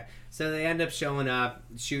 Okay. So they end up showing up,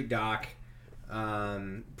 shoot Doc,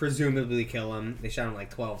 presumably kill him. They shot him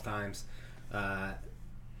like 12 times.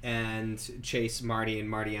 And chase Marty, and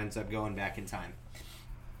Marty ends up going back in time.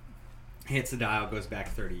 Hits the dial, goes back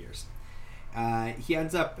 30 years. he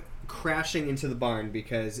ends up crashing into the barn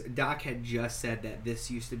because Doc had just said that this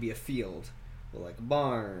used to be a field with like a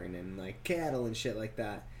barn and like cattle and shit like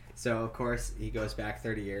that. So of course he goes back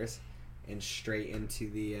 30 years and straight into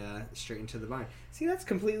the barn. See, that's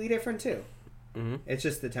completely different too. Mm-hmm. It's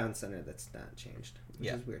just the town center that's not changed, which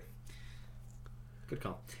Yeah. is weird. Good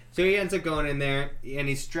call. So he ends up going in there, and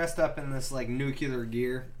he's dressed up in this like nuclear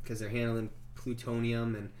gear because they're handling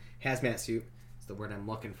plutonium and hazmat suit. Is the word I'm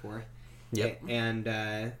looking for. Yep.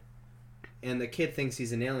 And the kid thinks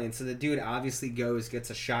he's an alien, so the dude obviously gets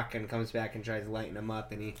a shotgun, comes back and tries lighting him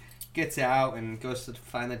up, and he gets out and goes to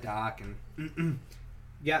find the doc. And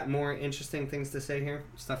got more interesting things to say here,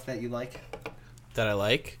 stuff that you like. That I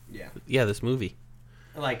like? Yeah. Yeah, this movie.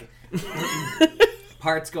 Like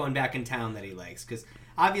parts going back in town that he likes, because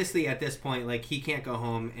obviously at this point, like, he can't go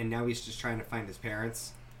home, and now he's just trying to find his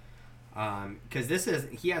parents. Because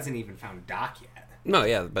he hasn't even found Doc yet. No,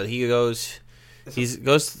 yeah, but he goes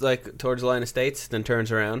like towards the line of states, then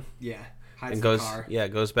turns around Yeah, hides and the goes car.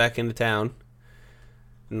 goes back into town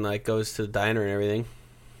and like goes to the diner and everything,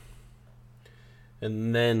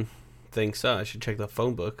 and then thinks, I should check the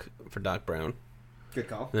phone book for Doc Brown. Good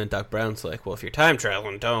call. And then Doc Brown's like, well, if you're time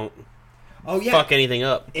traveling, don't Oh yeah, fuck anything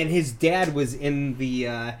up. and his dad was in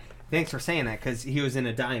the. Thanks for saying that, because he was in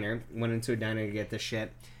a diner. Went into a diner to get this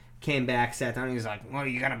shit. Came back, sat down. He was like, "Well,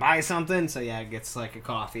 you gonna buy something?" So yeah, gets like a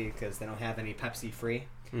coffee because they don't have any Pepsi free.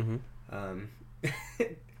 Mm-hmm.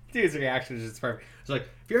 Dude's reaction is just perfect. It's like,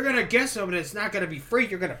 if you're gonna get something, it's not gonna be free.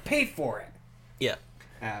 You're gonna pay for it. Yeah.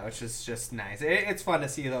 Which is just nice. It's fun to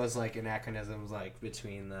see those like anachronisms like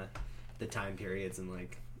between the time periods and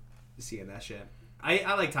like seeing that shit.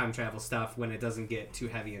 I like time travel stuff when it doesn't get too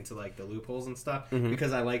heavy into like the loopholes and stuff,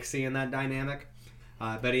 because I like seeing that dynamic.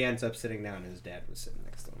 But he ends up sitting down and his dad was sitting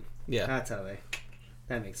next to him. Yeah. That's how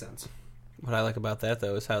that makes sense. What I like about that,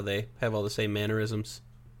 though, is how they have all the same mannerisms.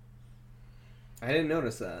 I didn't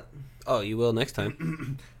notice that. Oh, you will next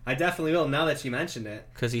time. I definitely will now that you mentioned it.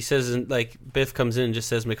 Because he says, like, Biff comes in and just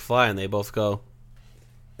says McFly, and they both go,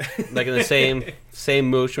 like, in the same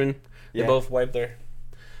motion. They Yeah. both wipe their,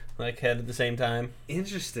 like, head at the same time.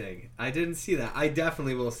 Interesting. I didn't see that. I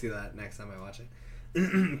definitely will see that next time I watch it.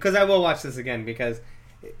 Because I will watch this again, because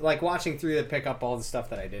like watching through to pick up all the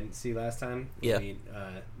stuff that I didn't see last time. Yeah. I mean,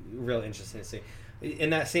 real interesting to see.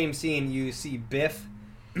 In that same scene, you see Biff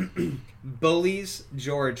bullies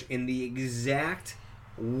George in the exact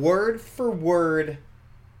word for word,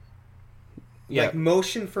 Yeah. like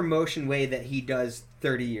motion for motion way that he does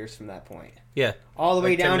 30 years from that point. Yeah. All the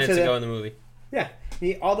way Like 10 down to minutes the ago in the movie. yeah,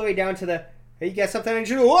 all the way down to the. Hey, you got something on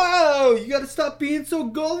your. Whoa! You got to stop being so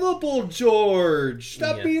gullible, George.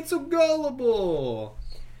 Stop Yeah. being so gullible.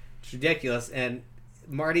 It's ridiculous, and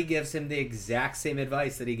Marty gives him the exact same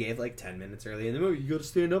advice that he gave like 10 minutes earlier in the movie. You got to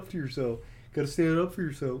stand up to yourself. Got to stand up for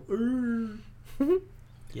yourself.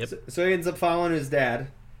 Yep. So he ends up following his dad,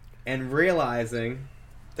 and realizing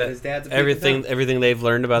that his dad's a piece of everything they've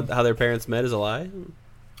learned about how their parents met is a lie.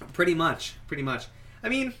 Pretty much. I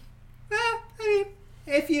mean,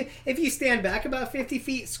 if you stand back about 50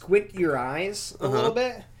 feet, squint your eyes a little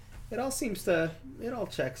bit, it all checks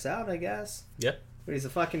out, I guess. Yeah. But he's a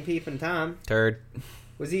fucking peeping Tom. Turd.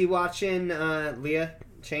 Was he watching Leah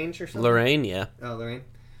change or something? Lorraine, yeah. Oh, Lorraine.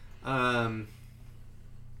 How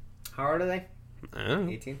old are they? I don't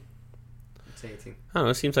know. 18. Let's say 18. I don't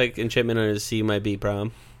know. It seems like in Chipman on his C might be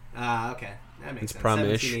prom. Okay. That makes It's sense.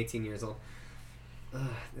 prom-ish. 17, 18 years old. Ugh,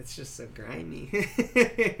 that's just so grimy.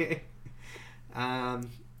 Yeah.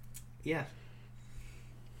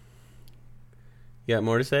 You got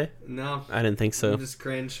more to say? No. I didn't think so. I'm just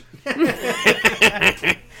cringe.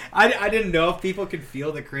 I didn't know if people could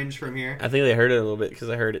feel the cringe from here. I think they heard it a little bit because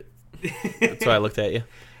I heard it. That's why I looked at you.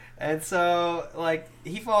 And so, like,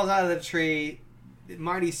 he falls out of the tree.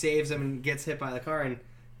 Marty saves him and gets hit by the car. And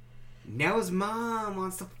now his mom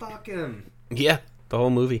wants to fuck him. Yeah, the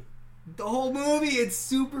whole movie. The whole movie, it's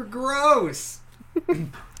super gross.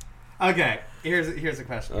 Okay, here's a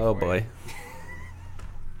question. Oh for you. boy.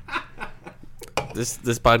 This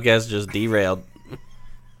podcast just derailed.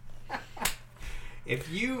 If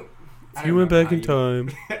you... I You don't went remember back how in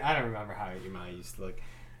time. I don't remember how your mom used to look,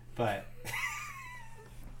 but...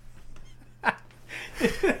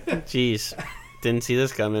 Jeez. Didn't see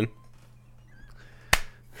this coming.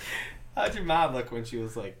 How'd your mom look when she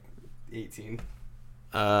was, like, 18?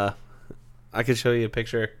 I could show you a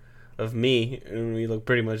picture of me, and we look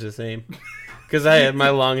pretty much the same. Because I had my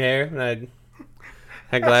long hair, and I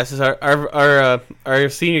had glasses. Our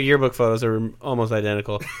senior yearbook photos are almost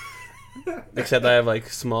identical. Except I have, like,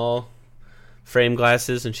 small frame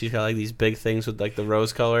glasses, and she's got, like, these big things with, like, the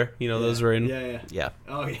rose color. You know, those were in... Yeah. Yeah.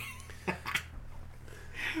 Oh, yeah.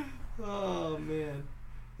 Oh man.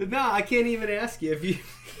 No, I can't even ask you if you.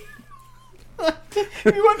 If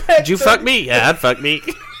you went back Did you fuck me? Yeah, I'd fuck me.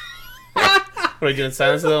 What are you doing?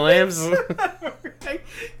 Silence of the Lambs? Right?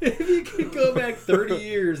 If you could go back 30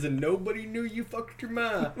 years and nobody knew you fucked your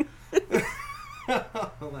mom.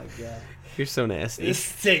 Oh my god. You're so nasty.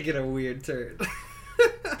 It's taking a weird turn.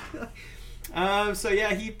 So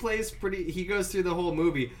yeah, he goes through the whole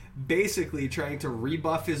movie basically trying to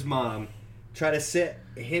rebuff his mom, try to set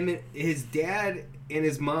his dad and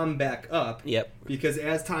his mom back up. Yep. Because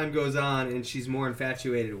as time goes on and she's more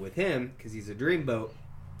infatuated with him because he's a dreamboat,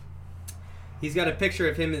 he's got a picture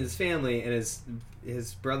of him and his family, and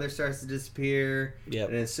his brother starts to disappear. Yep.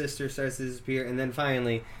 And his sister starts to disappear, and then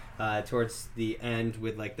finally, towards the end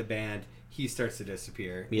with like the band, he starts to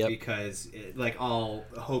disappear. Yep. Because all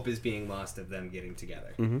hope is being lost of them getting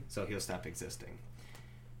together. Mm-hmm. So he'll stop existing.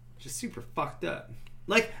 Just super fucked up.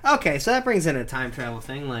 Like, okay, so that brings in a time travel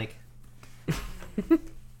thing. Like,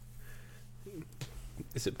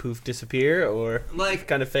 Is it poof disappear or like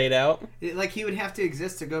kind of fade out? like he would have to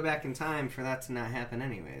exist to go back in time for that to not happen,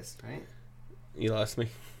 anyways, right? You lost me.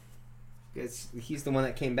 Because he's the one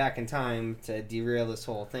that came back in time to derail this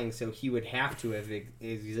whole thing, so he would have to have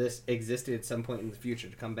existed at some point in the future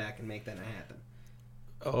to come back and make that not happen.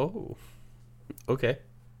 Oh. Okay.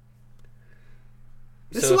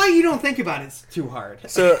 This is why you don't think about it too hard.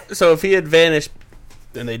 So if he had vanished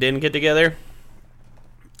and they didn't get together,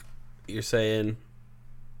 you're saying...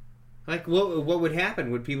 Like, what would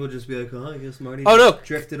happen? Would people just be like, oh, I guess Marty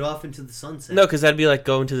drifted off into the sunset? No, because that'd be like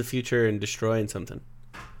going to the future and destroying something.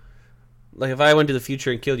 Like, if I went to the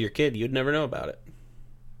future and killed your kid, you'd never know about it.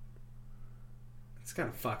 It's kind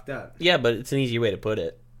of fucked up. Yeah, but it's an easy way to put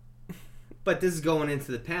it. But this is going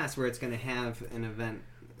into the past where it's going to have an event.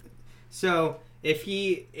 So, if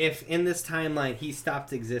in this timeline he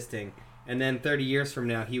stopped existing, and then 30 years from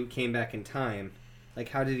now he came back in time, like,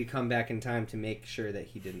 how did he come back in time to make sure that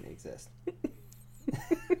he didn't exist?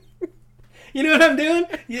 You know what I'm doing?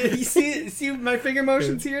 You see my finger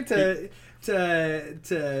motions here to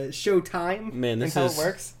show time. Man, this and how is it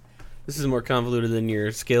works. This is more convoluted than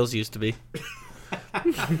your scales used to be.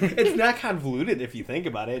 It's not convoluted if you think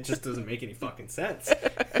about it. It just doesn't make any fucking sense.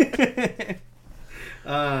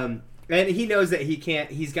 And he knows that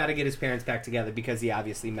he's got to get his parents back together because he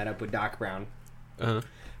obviously met up with Doc Brown. Uh-huh.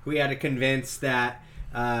 Who he had to convince that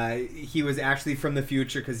he was actually from the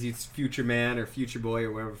future because he's Future Man or Future Boy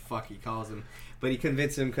or whatever the fuck he calls him. But he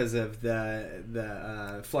convinced him because of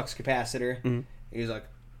the flux capacitor. Mm-hmm. He was like,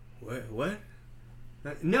 what?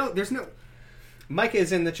 No, there's no... Micah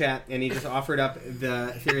is in the chat, and he just offered up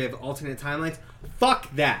the theory of alternate timelines.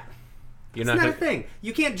 Fuck that. It's not a thing.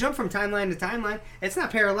 You can't jump from timeline to timeline. It's not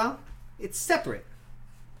parallel. It's separate.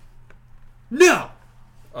 No!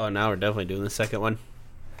 Oh, now we're definitely doing the second one.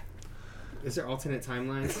 Is there alternate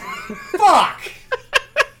timelines? Fuck!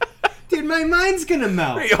 Dude, my mind's gonna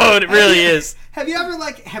melt. Oh, it really is.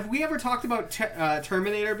 Have we ever talked about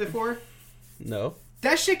Terminator before? No.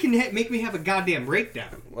 That shit can make me have a goddamn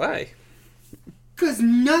breakdown. Why? Because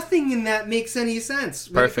nothing in that makes any sense.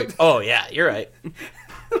 Perfect. Oh, yeah, you're right.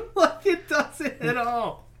 Like, it doesn't at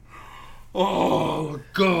all. Oh,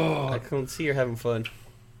 God. I can't see you're having fun.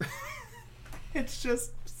 It's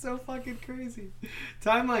just so fucking crazy.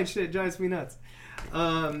 Timeline shit drives me nuts.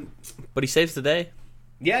 But he saves the day.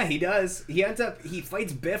 Yeah, he does. He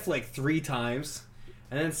fights Biff like 3 times.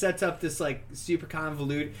 And then sets up this like super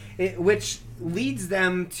convoluted, which leads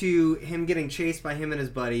them to him getting chased by him and his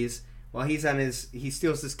buddies while he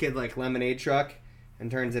steals this kid like lemonade truck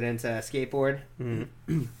and turns it into a skateboard.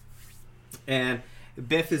 Mm-hmm. And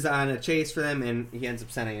Biff is on a chase for them, and he ends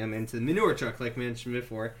up sending him into the manure truck, like mentioned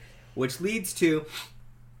before, which leads to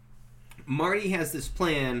Marty has this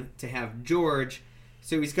plan to have George,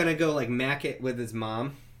 so he's gonna go like mac it with his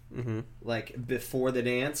mom, like before the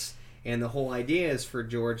dance. And the whole idea is for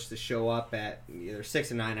George to show up at either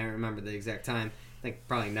 6 or 9, I don't remember the exact time, I think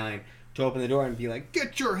probably 9, to open the door and be like,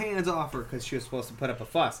 get your hands off her, because she was supposed to put up a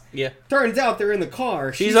fuss. Yeah. Turns out they're in the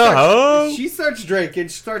car. She's a hoe! She starts drinking,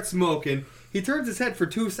 she starts smoking. He turns his head for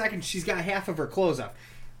 2 seconds, she's got half of her clothes off.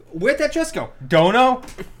 Where'd that dress go? Don't know.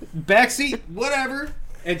 Backseat, whatever.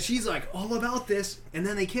 And she's like, all about this. And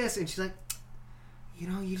then they kiss, and she's like, you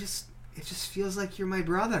know, it just feels like you're my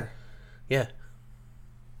brother. Yeah.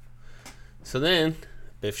 So then,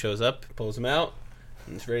 Biff shows up, pulls him out,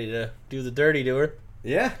 and is ready to do the dirty to her.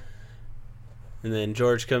 Yeah. And then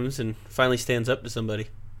George comes and finally stands up to somebody.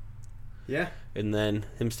 Yeah. And then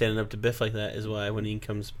him standing up to Biff like that is why when he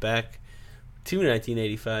comes back to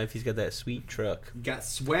 1985, he's got that sweet truck. Got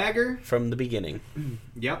swagger. From the beginning.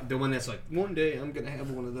 Yep, the one that's like, one day I'm going to have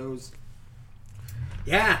one of those.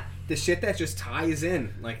 Yeah, the shit that just ties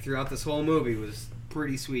in like throughout this whole movie was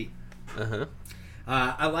pretty sweet.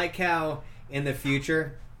 I like how in the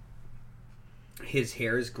future his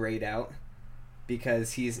hair is grayed out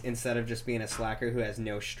because he's, instead of just being a slacker who has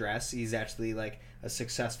no stress, he's actually like a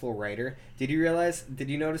successful writer. Did you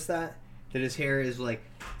notice that his hair is like,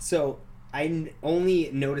 so I only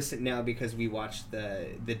noticed it now because we watched the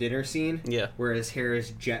dinner scene where his hair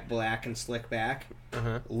is jet black and slick back.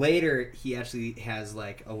 Later he actually has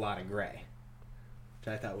like a lot of gray, which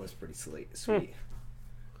I thought was pretty sweet.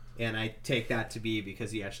 And I take that to be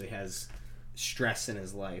because he actually has stress in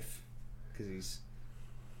his life because he's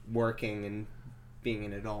working and being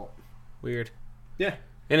an adult. Weird. Yeah.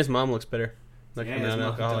 And his mom looks better. Like yeah, a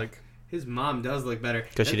non-alcoholic. His mom does look better.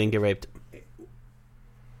 Because she didn't get raped.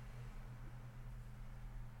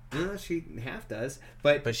 No, she half does.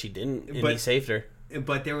 But she didn't, and he saved her.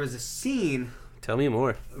 But there was a scene... Tell me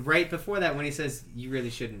more. Right before that when he says, you really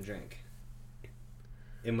shouldn't drink.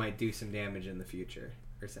 It might do some damage in the future.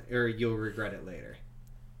 Or you'll regret it later.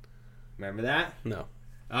 Remember that? No.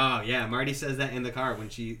 Oh, yeah. Marty says that in the car when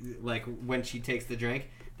she takes the drink.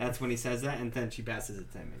 That's when he says that, and then she passes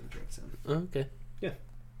it to him and drinks him. Oh, okay. Yeah.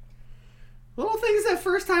 Little things that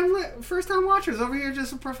first time watchers over here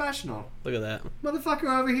just a professional. Look at that.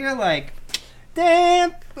 Motherfucker over here like,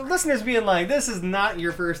 damn. The listeners being like, this is not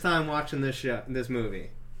your first time watching this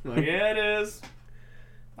movie. I'm like, yeah, it is.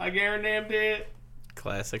 I guarantee it.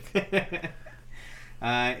 Classic.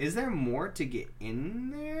 Is there more to get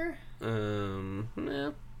in there?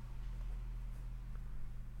 No.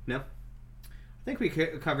 No? I think we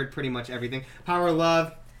covered pretty much everything. Power of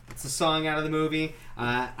Love. It's a song out of the movie.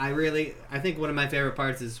 I think one of my favorite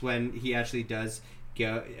parts is when he actually does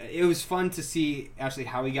go. It was fun to see actually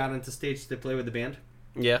how he got onto stage to play with the band.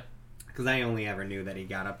 Yeah. Because I only ever knew that he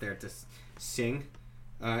got up there to sing.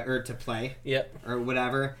 Or to play. Yep. Or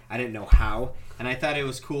whatever. I didn't know how. And I thought it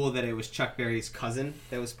was cool that it was Chuck Berry's cousin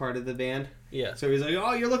that was part of the band. Yeah. So he's like,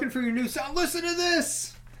 oh, you're looking for your new sound? Listen to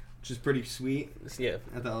this! Which is pretty sweet. Yeah.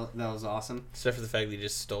 I thought that was awesome. Except for the fact that he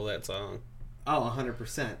just stole that song. Oh,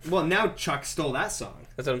 100%. Well, now Chuck stole that song.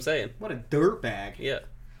 That's what I'm saying. What a dirtbag. Yeah.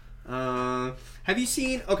 Have you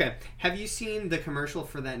seen the commercial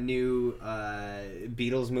for that new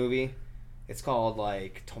Beatles movie? It's called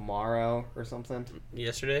like Tomorrow or something.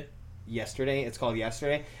 Yesterday. It's called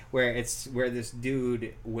Yesterday, where this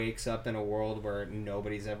dude wakes up in a world where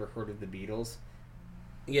nobody's ever heard of the Beatles.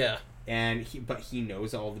 Yeah. And he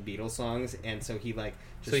knows all the Beatles songs, and so he like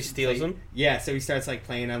so he steals them. Yeah, so he starts like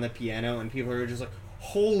playing on the piano, and people are just like,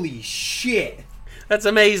 "Holy shit, that's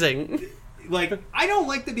amazing!" Like, I don't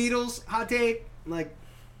like the Beatles. Hot take. Like,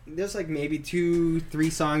 there's like maybe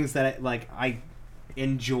 2-3 songs that I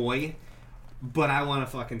enjoy, but I want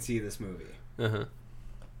to fucking see this movie.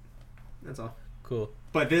 That's all. Cool.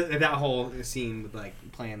 But that whole scene with like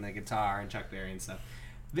playing the guitar and Chuck Berry and stuff,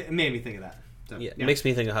 it made me think of that. So, yeah, it makes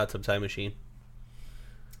me think of Hot Tub Time Machine.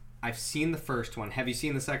 I've seen the first one. Have you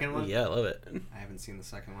seen the second one? Yeah, I love it. I haven't seen the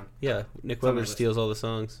second one. Yeah, Nick Weber steals all the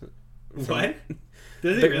songs. What?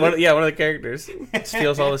 Does he really? One of the characters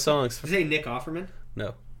steals all the songs. Did you say Nick Offerman?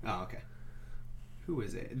 No. Oh, okay. Who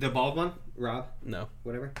is it? The bald one? Rob? No.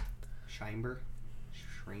 Whatever. Scheinber?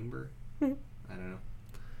 I don't know.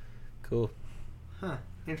 Cool. Huh.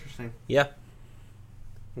 Interesting. Yeah.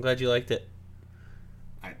 I'm glad you liked it.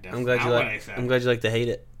 I'm glad you like to hate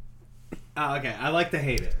it. Oh, okay. I like to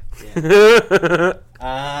hate it. Yeah.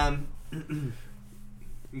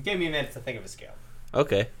 Give me a minute to think of a scale.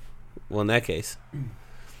 Okay. Well, in that case,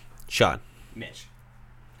 Sean. Mitch.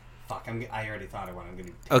 Fuck, I already thought of what I'm going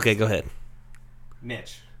to do. Okay, go ahead.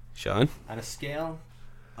 Mitch. Sean. On a scale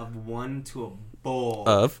of 1 to a bowl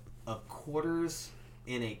of quarters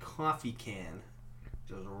in a coffee can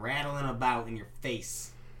just rattling about in your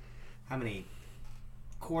face. How many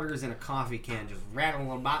quarters in a coffee can just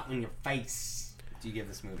rattling about in your face do you give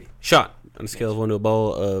this movie? Sean. On a scale of 1 to a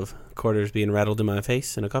bowl of quarters being rattled in my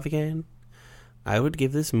face in a coffee can, I would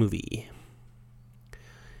give this movie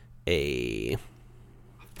a...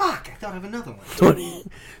 Fuck, I thought of another one. 20.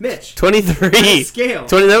 Mitch. 23. Scale.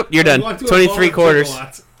 20, nope, you're done. 23 quarters.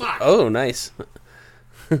 Fuck. Oh, nice.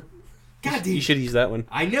 God damn. You should use that one.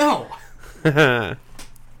 I know.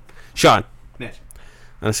 Sean. Mitch.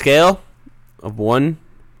 On a scale of 1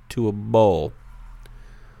 to a bowl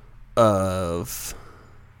of...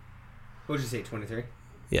 What would you say, 23?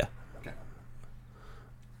 Yeah. Okay.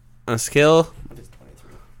 On a scale It's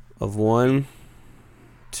 23. of 1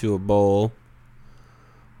 to a bowl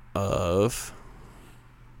of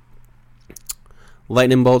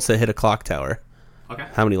lightning bolts that hit a clock tower. Okay.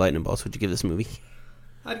 How many lightning bolts would you give this movie?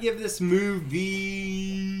 I'd give this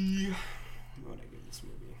movie... What would I give this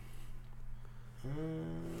movie?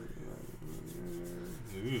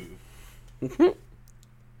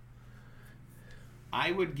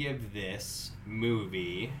 I would give this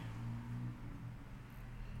movie.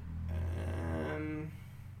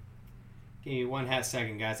 Give me 1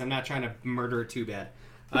 second, guys. I'm not trying to murder it too bad.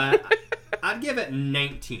 I'd give it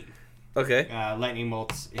 19. Okay. Lightning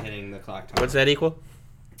bolts hitting the clock tower. What's that equal?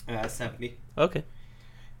 70. Okay.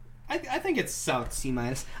 I think it's South C-.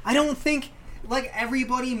 I don't think, like,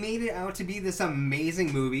 everybody made it out to be this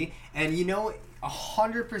amazing movie, and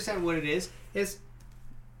 100% what it is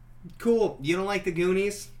cool. You don't like the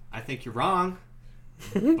Goonies? I think you're wrong.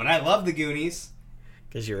 But I love the Goonies.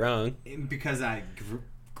 Because you're wrong. Because I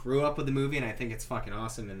grew up with the movie, and I think it's fucking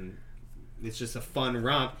awesome, and it's just a fun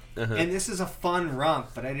romp. Uh-huh. And this is a fun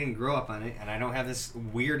romp, but I didn't grow up on it, and I don't have this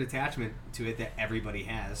weird attachment to it that everybody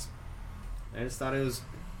has. I just thought it was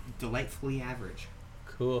delightfully average.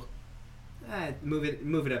 Cool.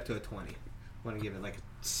 Move it up to a 20. I want to give it like a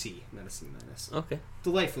C, not a C-. Okay.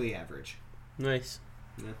 Delightfully average. Nice.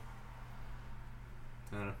 Yeah.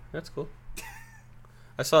 I don't know. That's cool.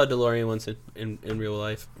 I saw a DeLorean once in real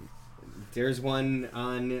life. There's one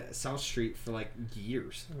on South Street for like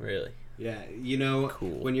years. Really? Yeah,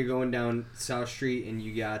 Cool. When you're going down South Street and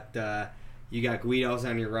you got Guido's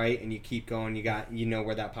on your right, and you keep going, you know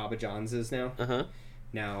where that Papa John's is now. Uh-huh.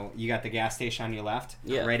 Now you got the gas station on your left.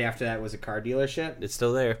 Yeah. Right after that was a car dealership. It's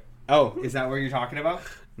still there. Oh, is that what you're talking about?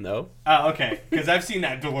 No. Oh, okay. Because I've seen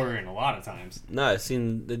that DeLorean a lot of times. No, I've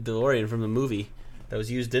seen the DeLorean from the movie that was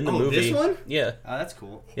used in the movie. This one? Yeah. Oh, that's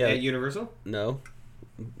cool. Yeah. At Universal? No.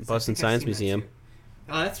 I Boston think I've Science seen that Museum. too.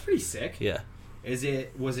 Oh, that's pretty sick. Yeah. Was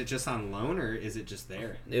it just on loan, or is it just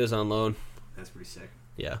there? It was on loan. That's pretty sick.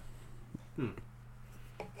 Yeah. Hmm.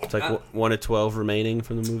 It's like 1 of 12 remaining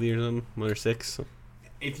from the movie or something. 1 or 6.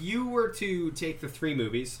 If you were to take the 3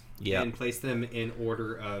 movies Yeah. and place them in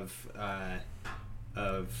order of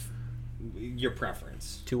your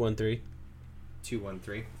preference, 2, 1, 3. 2, 1,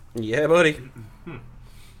 3. Yeah, buddy.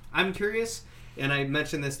 I'm curious, and I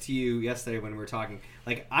mentioned this to you yesterday when we were talking.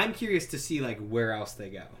 Like, I'm curious to see like where else they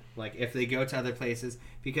go. Like, if they go to other places,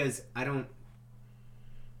 because I don't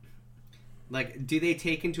like. Do they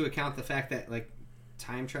take into account the fact that like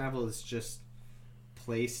time travel is just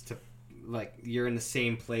place to like you're in the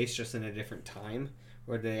same place just in a different time,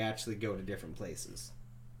 or do they actually go to different places?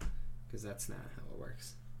 Because that's not how it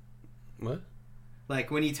works. What?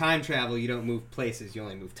 Like, when you time travel, you don't move places, you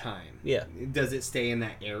only move time. Yeah. Does it stay in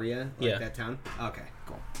that area, like Yeah. that town? Okay,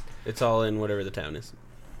 cool. It's all in whatever the town is.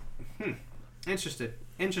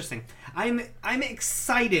 Interesting. I'm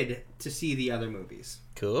excited to see the other movies.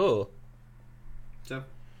 Cool. So,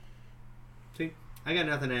 see, I got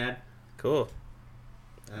nothing to add. Cool.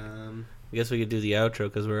 I guess we could do the outro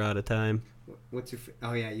because we're out of time. What's your...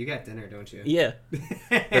 Oh, yeah, you got dinner, don't you? Yeah.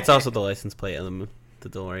 That's also the license plate on the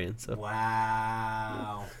DeLorean. So.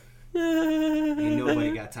 Wow. Ain't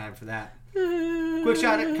nobody got time for that. Quick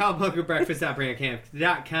shot at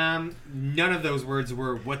cowpokerbreakfast.brandcamp.com. None of those words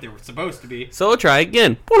were what they were supposed to be. So try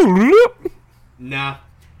again. Nah,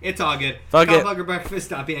 it's all good. Fuck it.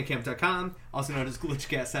 cowpokerbreakfast.bandcamp.com, also known as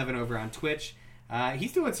GlitchCat7 over on Twitch.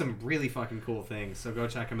 He's doing some really fucking cool things, so go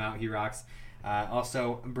check him out. He rocks.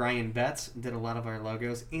 Also, Brian Betts did a lot of our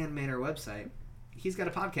logos and made our website. He's got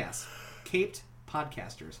a podcast, Caped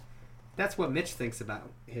Podcasters. That's what Mitch thinks about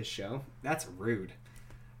his show. That's rude.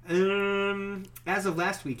 As of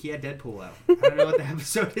last week, he had Deadpool out. I don't know what the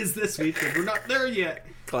episode is this week, because we're not there yet.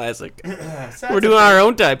 Classic. So We're doing our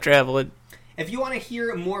own time traveling. If you want to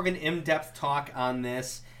hear more of an in-depth talk on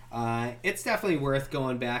this, it's definitely worth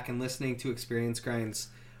going back and listening to Experience Grind's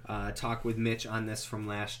talk with Mitch on this from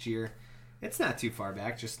last year. It's not too far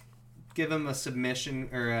back. Just give him a submission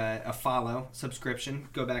or a follow, subscription.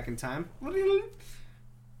 Go back in time.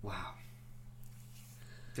 Wow.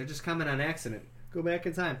 They're just coming on accident. Go back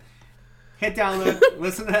in time. Hit download.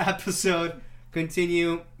 Listen to the episode.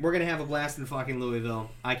 Continue. We're going to have a blast in fucking Louisville.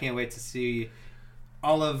 I can't wait to see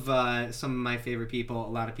all of some of my favorite people. A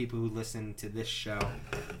lot of people who listen to this show.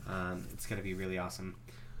 It's going to be really awesome.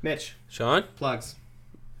 Mitch. Sean? Plugs.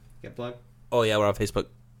 Get plug? Oh, yeah, we're on Facebook,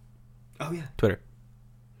 Oh, yeah. Twitter,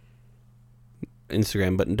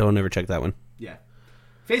 Instagram, but don't ever check that one. Yeah.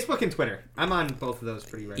 Facebook and Twitter. I'm on both of those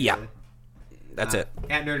pretty regularly. Yeah. That's it.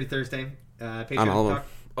 At Nerdy Thursday. Patreon On all of talk.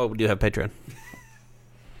 them. Oh, we do have Patreon.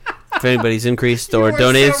 If anybody's increased or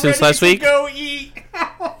donated since last week, Go eat.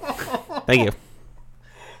 thank you.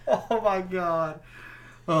 Oh my god.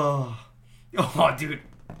 Oh, dude.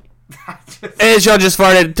 And Sean just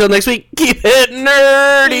farted. Until next week, keep it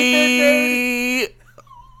nerdy.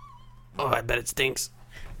 Oh, I bet it stinks.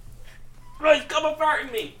 Right, come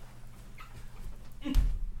farting me.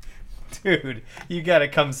 Dude, you gotta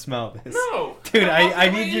come smell this. No. Dude, I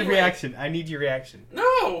need your reaction. I need your reaction.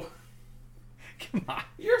 No. Come on.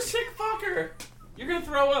 You're a sick fucker. You're gonna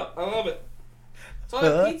throw up. I love it. It's all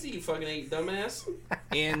that pizza you fucking ate, dumbass.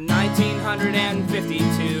 In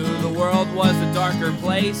 1952, the world was a darker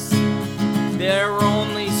place. There were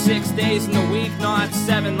only 6 days in the week, not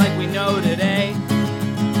 7 like we know today.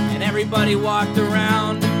 And everybody walked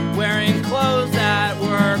around wearing clothes that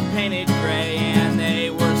were painted gray, and they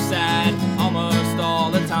were sad almost all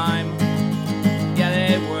the time. Yeah,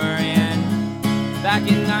 they were. And back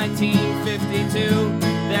in 1952,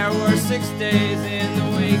 there were 6 days in the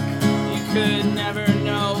week. You could never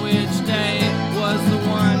know which day was the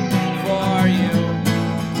one for you,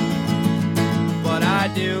 but I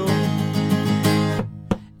do.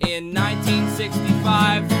 In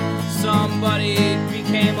 1965, somebody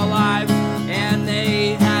became alive, and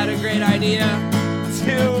they had a great idea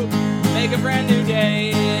to make a brand new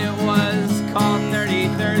day. It was called Nerdy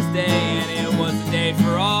Thursday, and it was a day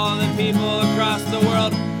for all the people across the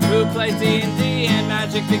world who played D&D and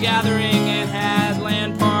Magic the Gathering and had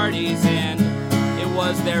LAN parties, and it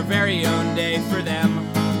was their very own day for them.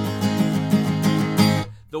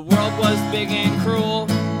 The world was big and cruel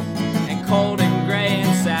and cold and gray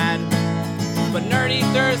and sad, but Nerdy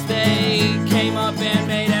Thursday came up and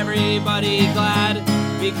made everybody glad,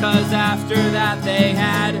 because after that they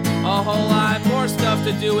had a whole lot more stuff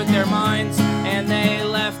to do with their minds, and they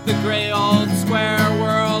left the gray old square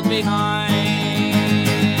world behind.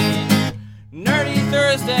 Nerdy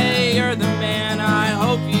Thursday, you're the man, I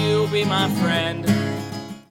hope you'll be my friend.